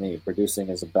me. Producing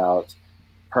is about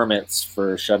permits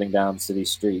for shutting down city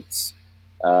streets,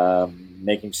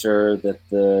 making sure that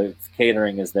the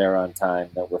catering is there on time,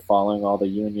 that we're following all the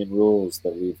union rules,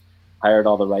 that we've hired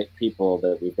all the right people,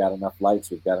 that we've got enough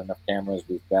lights, we've got enough cameras,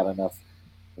 we've got enough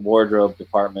wardrobe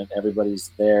department, everybody's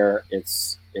there.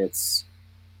 It's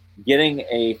getting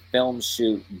a film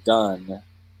shoot done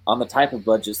on the type of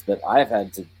budgets that I've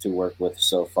had to work with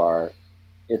so far.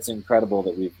 It's incredible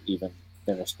that we've even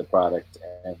finished the product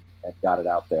and got it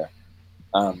out there.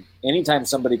 Anytime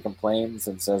somebody complains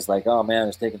and says like, oh man,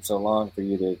 it's taking so long for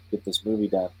you to get this movie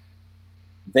done,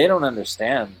 they don't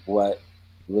understand what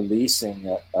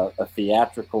releasing a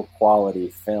theatrical quality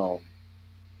film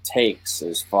takes,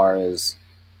 as far as,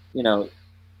 you know,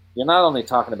 you're not only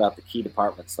talking about the key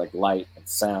departments like light and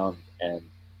sound and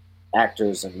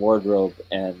actors and wardrobe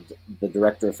and the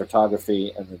director of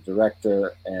photography and the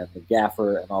director and the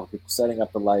gaffer and all the people setting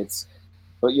up the lights,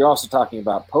 but you're also talking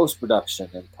about post-production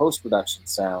and post-production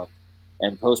sound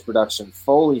and post-production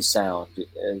Foley sound,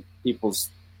 people's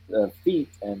feet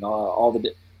and all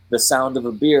the sound of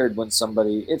a beard when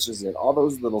somebody itches it, all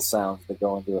those little sounds that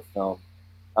go into a film,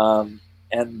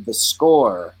 and the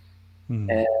score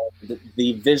and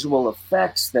the visual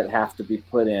effects that have to be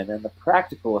put in, and the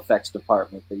practical effects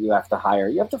department that you have to hire.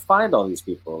 You have to find all these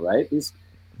people, right? These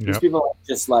people are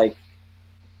just like,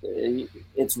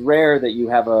 it's rare that you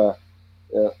have a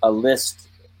list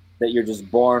that you're just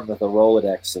born with a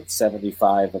Rolodex of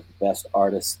 75 of the best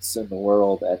artists in the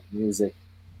world at music,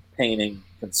 painting,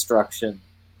 construction,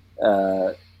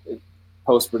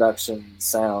 post-production,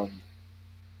 sound.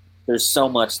 There's so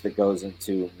much that goes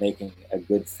into making a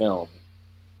good film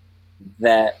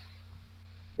that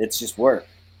it's just work.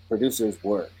 Producers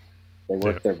work. They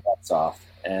work their butts off,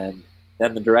 and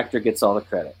then the director gets all the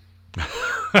credit.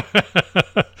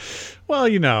 Well,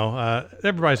 you know,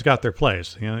 everybody's got their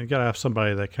place. You know, you got to have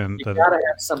somebody that can. You got to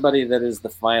have somebody that is the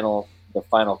final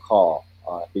call,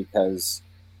 because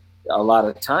a lot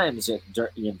of times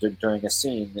during a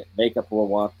scene, makeup will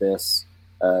want this,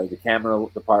 the camera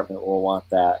department will want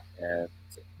that, and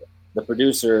the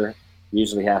producer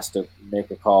usually has to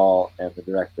make a call, and the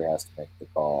director has to make the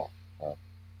call.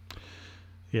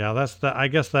 Yeah, I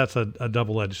guess that's a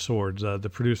double-edged sword. The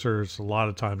producers a lot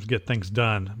of times get things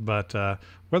done, but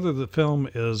whether the film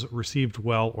is received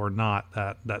well or not,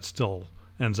 that still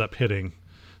ends up hitting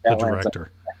the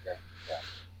director.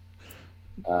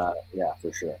 Yeah,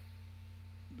 for sure.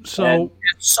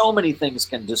 So many things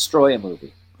can destroy a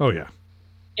movie. Oh yeah.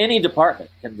 Any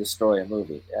department can destroy a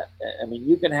movie. I mean,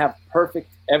 you can have perfect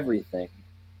everything,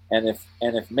 and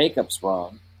if makeup's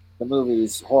wrong, the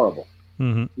movie's horrible.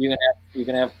 Mm-hmm. You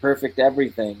can have perfect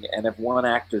everything, and if one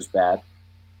actor's bad,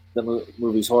 the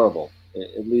movie's horrible.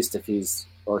 At least if he's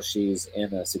or she's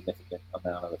in a significant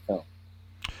amount of the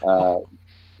film.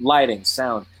 Lighting,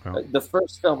 sound. Oh. The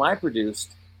first film I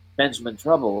produced, Benjamin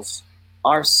Troubles,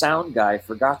 our sound guy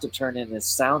forgot to turn in his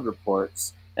sound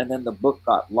reports, and then the book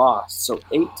got lost. So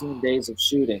 18 days of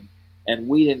shooting, and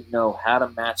we didn't know how to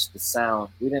match the sound.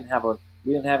 We didn't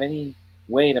have any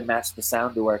way to match the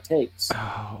sound to our takes.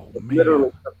 It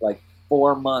literally took like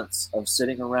 4 months of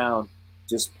sitting around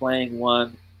just playing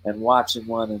one and watching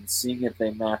one and seeing if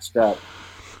they matched up.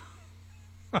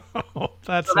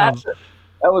 That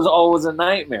was always a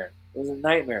nightmare. It was a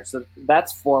nightmare. So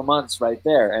that's 4 months right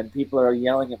there. And people are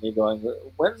yelling at me going,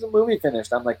 when's the movie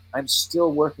finished? I'm like, I'm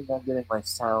still working on getting my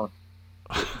sound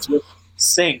just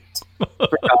synced.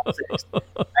 For God's sakes.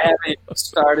 I haven't even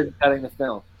started cutting the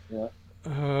film. You know?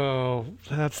 Oh,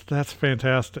 that's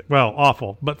fantastic. Well,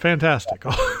 awful, but fantastic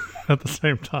at the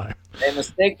same time. A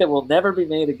mistake that will never be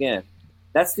made again.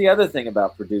 That's the other thing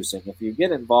about producing. If you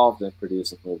get involved in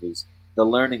producing movies, the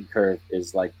learning curve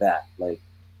is like that. Like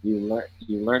you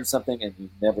learn something and you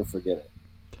never forget it.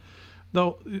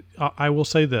 Though I will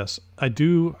say this, I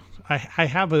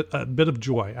have a bit of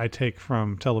joy I take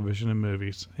from television and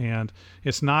movies, and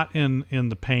it's not in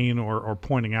the pain or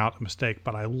pointing out a mistake,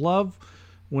 but I love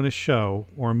when a show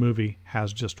or a movie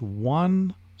has just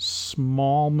one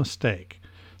small mistake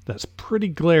that's pretty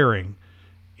glaring,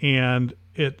 and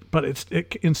it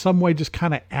in some way just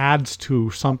kind of adds to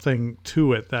something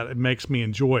to it that it makes me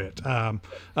enjoy it. An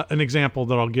example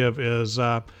that I'll give is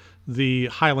the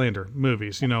Highlander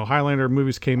movies. You know, Highlander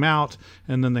movies came out,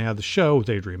 and then they had the show with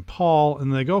Adrian Paul,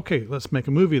 and they go, okay, let's make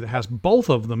a movie that has both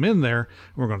of them in there,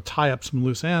 and we're going to tie up some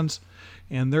loose ends.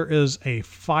 And there is a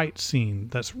fight scene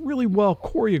that's really well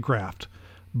choreographed,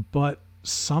 but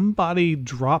somebody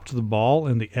dropped the ball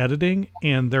in the editing,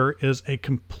 and there is a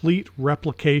complete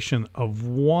replication of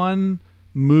one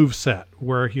move set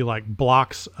where he like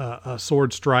blocks a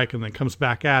sword strike and then comes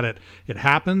back at it. It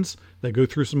happens. They go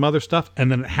through some other stuff,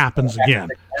 and then it happens again.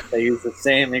 They use the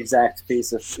same exact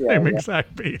piece of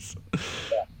exact piece.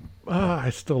 Yeah. I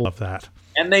still love that.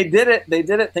 And they did it. They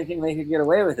did it thinking they could get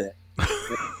away with it.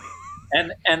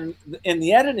 and in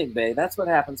the editing bay, that's what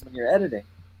happens when you're editing.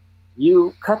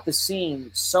 You cut the scene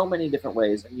so many different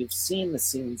ways, and you've seen the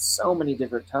scene so many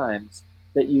different times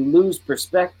that you lose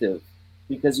perspective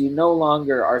because you no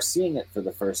longer are seeing it for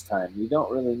the first time. You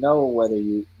don't really know whether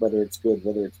it's good,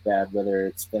 whether it's bad, whether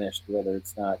it's finished, whether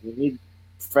it's not. You need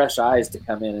fresh eyes to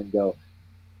come in and go,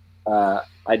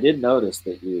 I did notice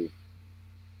that you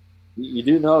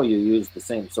do know you used the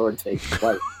same sword take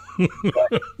twice.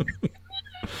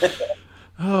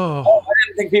 I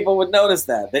didn't think people would notice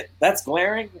that. That's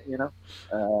glaring,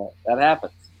 that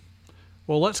happens.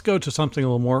 Well, let's go to something a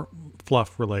little more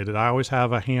fluff related. I always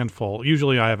have a handful.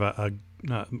 Usually I have I'm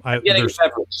getting a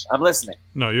beverage. I'm listening.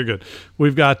 No, you're good.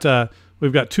 We've got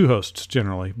two hosts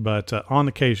generally, but on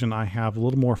occasion I have a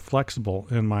little more flexible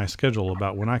in my schedule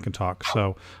about when I can talk.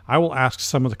 So I will ask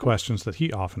some of the questions that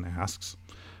he often asks.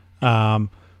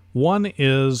 One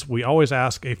is we always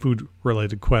ask a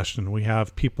food-related question. We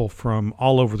have people from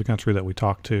all over the country that we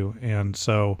talk to, and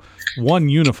so one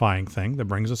unifying thing that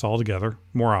brings us all together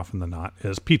more often than not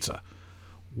is pizza.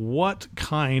 What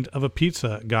kind of a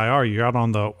pizza guy are you? Out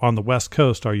on the West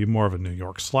Coast, are you more of a New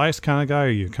York slice kind of guy? Are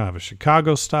you kind of a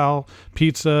Chicago style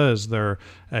pizza? Is there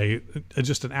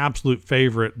just an absolute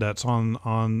favorite that's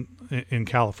on in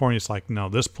California? It's like, no,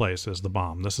 this place is the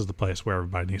bomb. This is the place where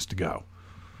everybody needs to go.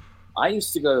 I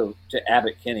used to go to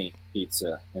Abbott Kinney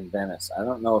Pizza in Venice. I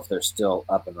don't know if they're still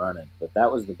up and running, but that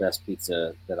was the best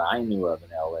pizza that I knew of in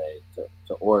LA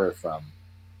to order from.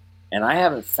 And I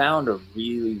haven't found a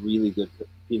really, really good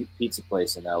pizza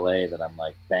place in LA that I'm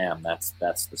like, bam, that's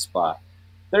the spot.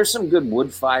 There's some good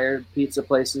wood-fired pizza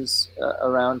places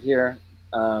around here.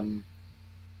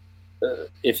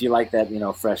 If you like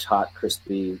that, fresh, hot,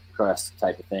 crispy crust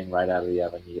type of thing right out of the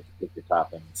oven, you get to pick your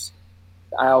toppings.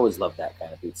 I always love that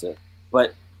kind of pizza.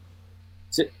 But,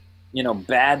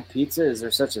 bad pizza, is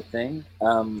there such a thing?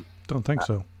 Don't think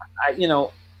so.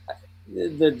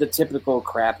 The typical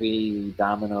crappy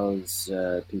Domino's,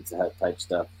 Pizza Hut type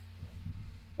stuff,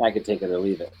 I could take it or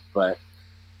leave it. But,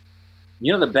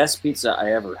 the best pizza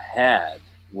I ever had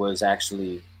was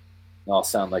actually, I'll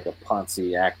sound like a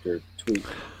Ponzi actor tweet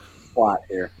plot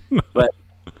here, but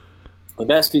the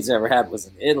best pizza I ever had was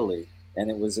in Italy. And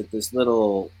it was at this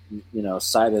little,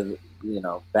 side of,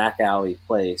 back alley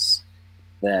place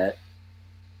that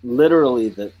literally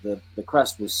the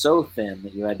crust was so thin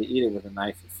that you had to eat it with a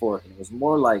knife and fork. And it was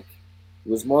more like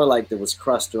there was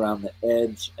crust around the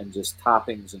edge and just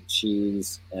toppings and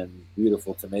cheese and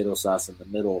beautiful tomato sauce in the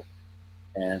middle.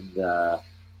 And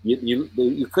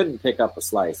you couldn't pick up a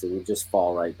slice; it would just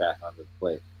fall right back onto the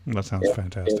plate. That sounds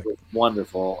fantastic. It was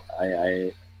wonderful.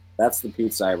 That's the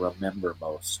pizza I remember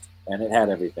most. And it had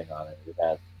everything on it. It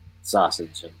had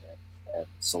sausage and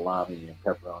salami and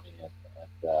pepperoni and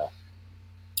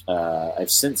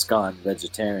I've since gone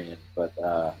vegetarian, but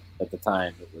at the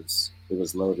time it was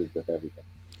loaded with everything.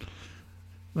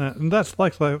 And that's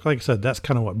like I said, that's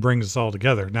kind of what brings us all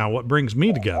together. Now, what brings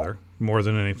me together more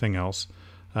than anything else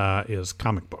is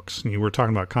comic books. You were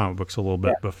talking about comic books a little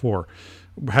bit before.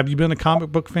 Have you been a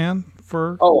comic book fan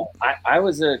for? Oh, I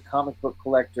was a comic book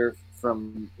collector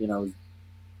from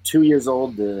 2 years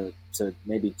old to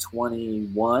maybe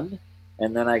 21,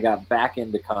 and then I got back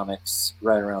into comics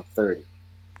right around 30.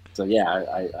 So yeah,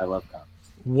 I love comics.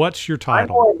 What's your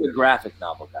title? I'm more of a graphic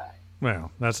novel guy.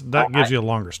 Well, that gives you a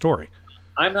longer story.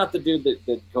 I'm not the dude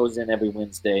that goes in every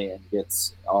Wednesday and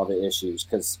gets all the issues,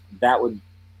 because that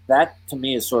to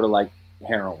me is sort of like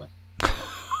heroin.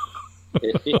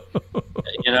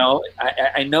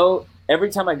 I know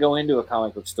every time I go into a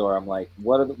comic book store, I'm like,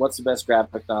 what's the best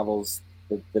graphic novels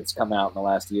that's come out in the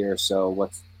last year or so?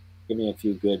 Give me a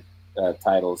few good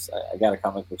titles. I got a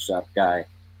comic book shop guy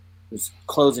who's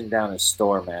closing down his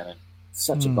store, man, and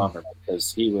such a bummer,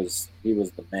 because he was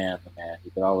the man.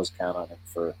 You could always count on him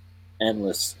for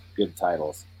endless good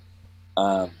titles.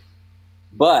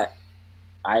 But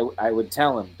I would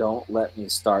tell him, don't let me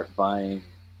start buying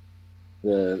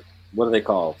what are they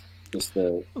called? Just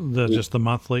the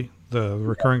monthly, the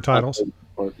recurring titles.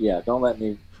 Don't let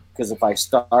me, because if I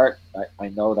start, I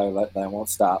know that I won't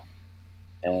stop.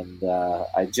 And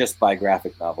I just buy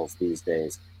graphic novels these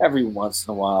days. Every once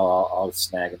in a while, I'll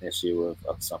snag an issue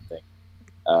of something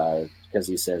because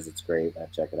he says it's great, and I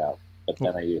check it out. But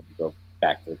then I usually go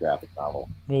back to the graphic novel.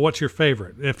 Well, what's your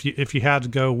favorite? If you had to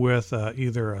go with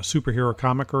either a superhero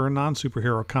comic or a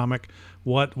non-superhero comic,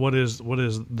 what is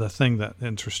the thing that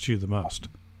interests you the most?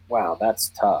 Wow, that's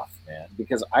tough, man.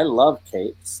 Because I love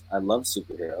capes. I love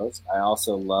superheroes. I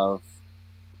also love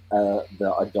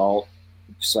the adult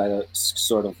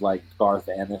sort of like Garth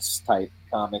Ennis type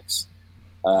comics.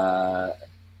 Uh,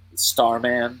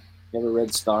 Starman. You ever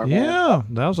read Starman? Yeah,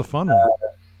 that was a fun one.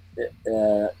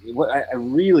 What I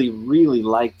really, really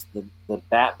liked the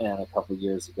Batman a couple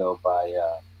years ago by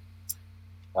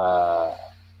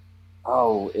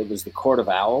it was the Court of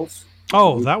Owls.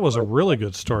 Oh, that was a really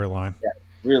good storyline. Yeah,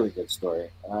 really good story.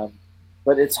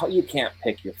 But it's you can't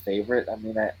pick your favorite. I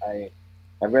mean, I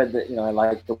read that I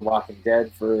liked The Walking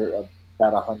Dead for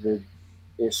about 100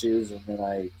 issues, and then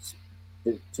I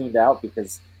tuned out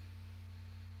because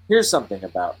here's something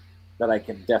about that I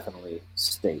can definitely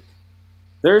state.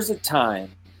 There's a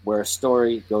time where a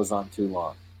story goes on too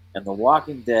long, and The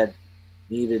Walking Dead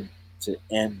needed to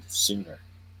end sooner.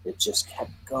 It just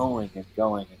kept going and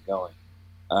going and going.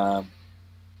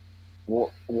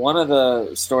 One of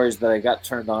the stories that I got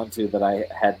turned on to that I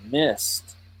had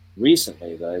missed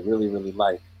recently that I really, really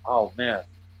like. Oh man,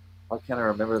 why can't I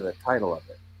remember the title of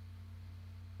it?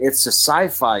 It's a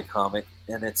sci-fi comic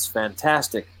and it's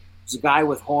fantastic. There's a guy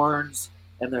with horns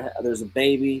and there's a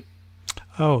baby.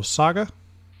 Oh, Saga.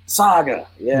 Saga,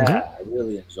 yeah, Mm-hmm. I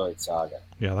really enjoyed Saga.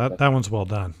 Yeah, that one's well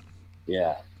done.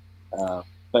 Yeah,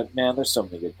 but man, there's so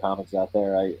many good comics out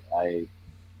there. I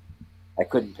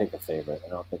couldn't pick a favorite. I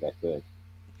don't think I could.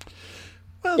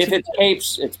 Well, If it's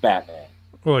capes, it's Batman.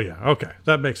 well, yeah, okay,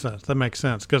 that makes sense. That makes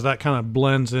sense because that kind of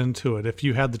blends into it. If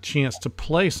you had the chance to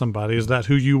play somebody, is that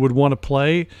who you would want to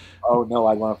play? Oh no,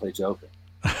 I want to play Joker.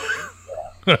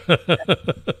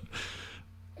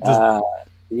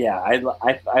 Yeah,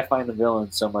 I find the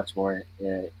villain so much more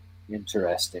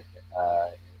interesting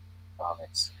in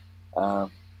comics.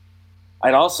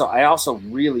 I also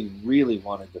really really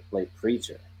wanted to play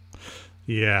Preacher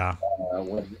Yeah.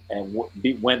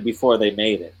 when before they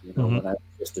made it. Mm-hmm. When I was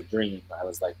just a dream, I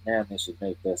was like, man, they should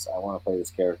make this. I want to play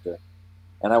this character,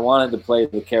 and I wanted to play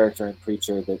the character in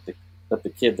Preacher that the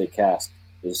kid they cast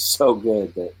is so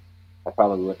good that I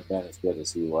probably wouldn't have been as good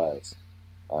as he was.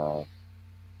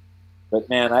 But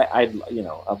man, I'd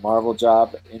a Marvel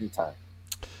job anytime.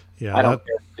 Yeah. I don't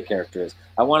care what the character is.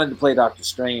 I wanted to play Doctor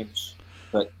Strange,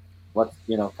 but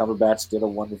Cumberbatch did a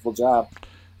wonderful job.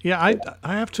 Yeah,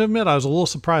 I have to admit I was a little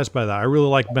surprised by that. I really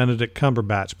like Benedict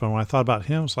Cumberbatch, but when I thought about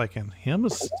him, it's like, and him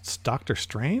as Doctor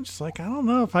Strange, it's like I don't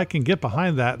know if I can get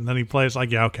behind that. And then he plays like,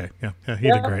 yeah, okay, yeah,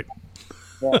 he did great.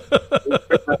 Yeah.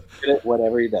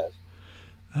 Whatever he does.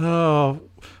 Oh,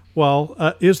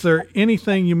 well, is there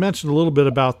anything you mentioned a little bit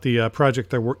about the project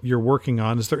that you're working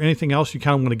on? Is there anything else you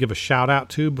kind of want to give a shout out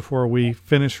to before we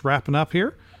finish wrapping up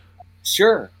here?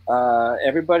 Sure.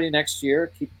 Everybody next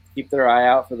year, keep their eye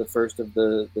out for the first of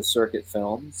the circuit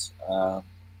films.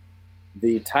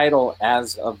 The title,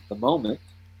 as of the moment,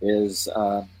 is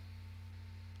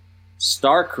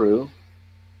Star Crew,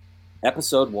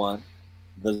 Episode 1,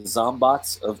 The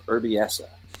Zombots of Urbiessa.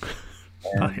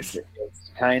 And Nice.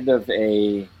 it's kind of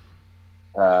a,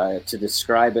 to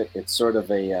describe it, it's sort of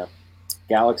a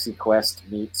Galaxy Quest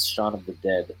meets Shaun of the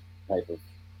Dead type of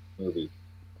movie,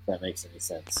 if that makes any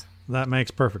sense. That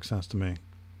makes perfect sense to me.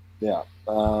 Yeah.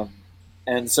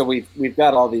 And so we've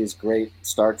got all these great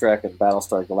Star Trek and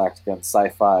Battlestar Galactica and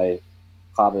sci-fi,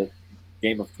 Hobbit,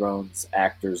 Game of Thrones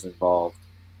actors involved.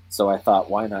 So I thought,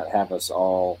 why not have us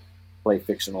all play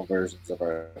fictional versions of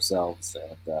ourselves?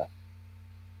 And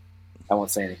I won't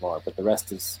say any more, but the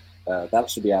rest is that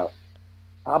should be out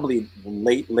probably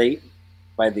late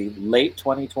by the late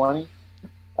 2020.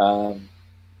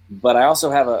 But I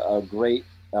also have a great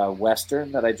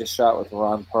Western that I just shot with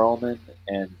Ron Perlman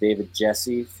and David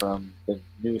Jesse from the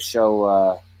new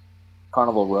show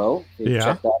Carnival Row. Yeah.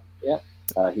 Check that.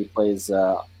 Yeah. He plays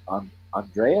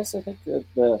Andreas, I think,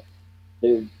 the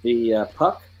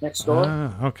puck next door.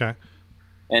 Okay.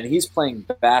 And he's playing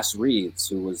Bass Reeves,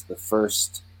 who was the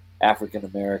first African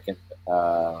American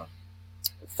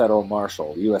federal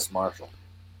marshal, U.S. Marshal.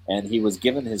 And he was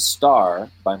given his star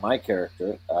by my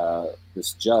character,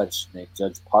 this judge named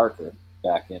Judge Parker,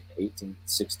 back in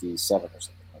 1867 or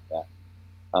something like that.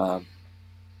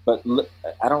 But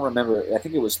I don't remember. I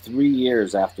think it was 3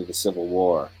 years after the Civil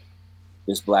War.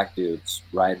 This black dude's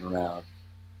riding around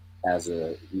as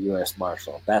a U.S.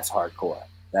 Marshal. That's hardcore.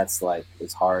 That's like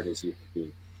as hard as you can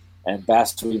be. And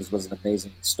Bass Reeves was an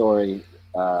amazing story.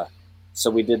 So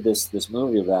we did this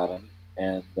movie about him,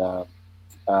 and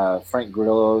Frank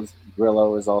Grillo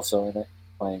is also in it,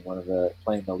 playing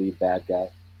the lead bad guy.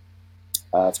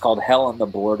 It's called Hell on the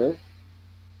Border,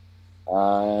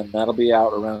 and that'll be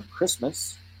out around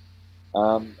Christmas.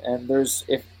 And there's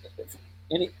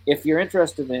if you're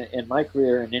interested in my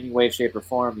career in any way, shape, or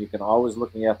form, you can always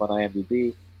look me up on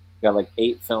IMDb. Got like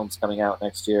 8 films coming out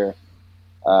next year.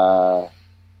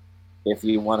 If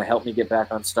you want to help me get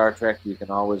back on Star Trek, you can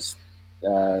always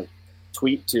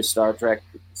tweet to Star Trek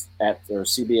or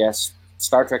CBS,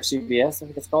 Star Trek CBS, I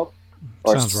think it's called,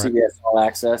 or Sounds right. CBS All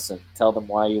Access, and tell them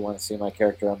why you want to see my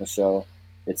character on the show.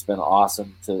 It's been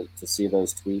awesome to see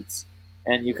those tweets.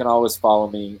 And you can always follow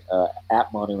me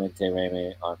at Monumente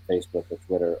Reme on Facebook or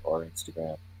Twitter or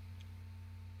Instagram.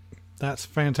 That's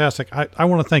fantastic. I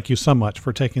want to thank you so much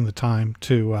for taking the time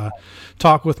to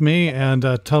talk with me and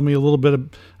tell me a little bit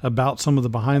about some of the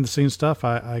behind the scenes stuff.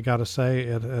 I got to say,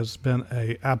 it has been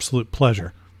an absolute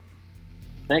pleasure.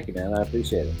 Thank you, man. I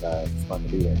appreciate it. It's fun to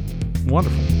be here.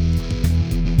 Wonderful.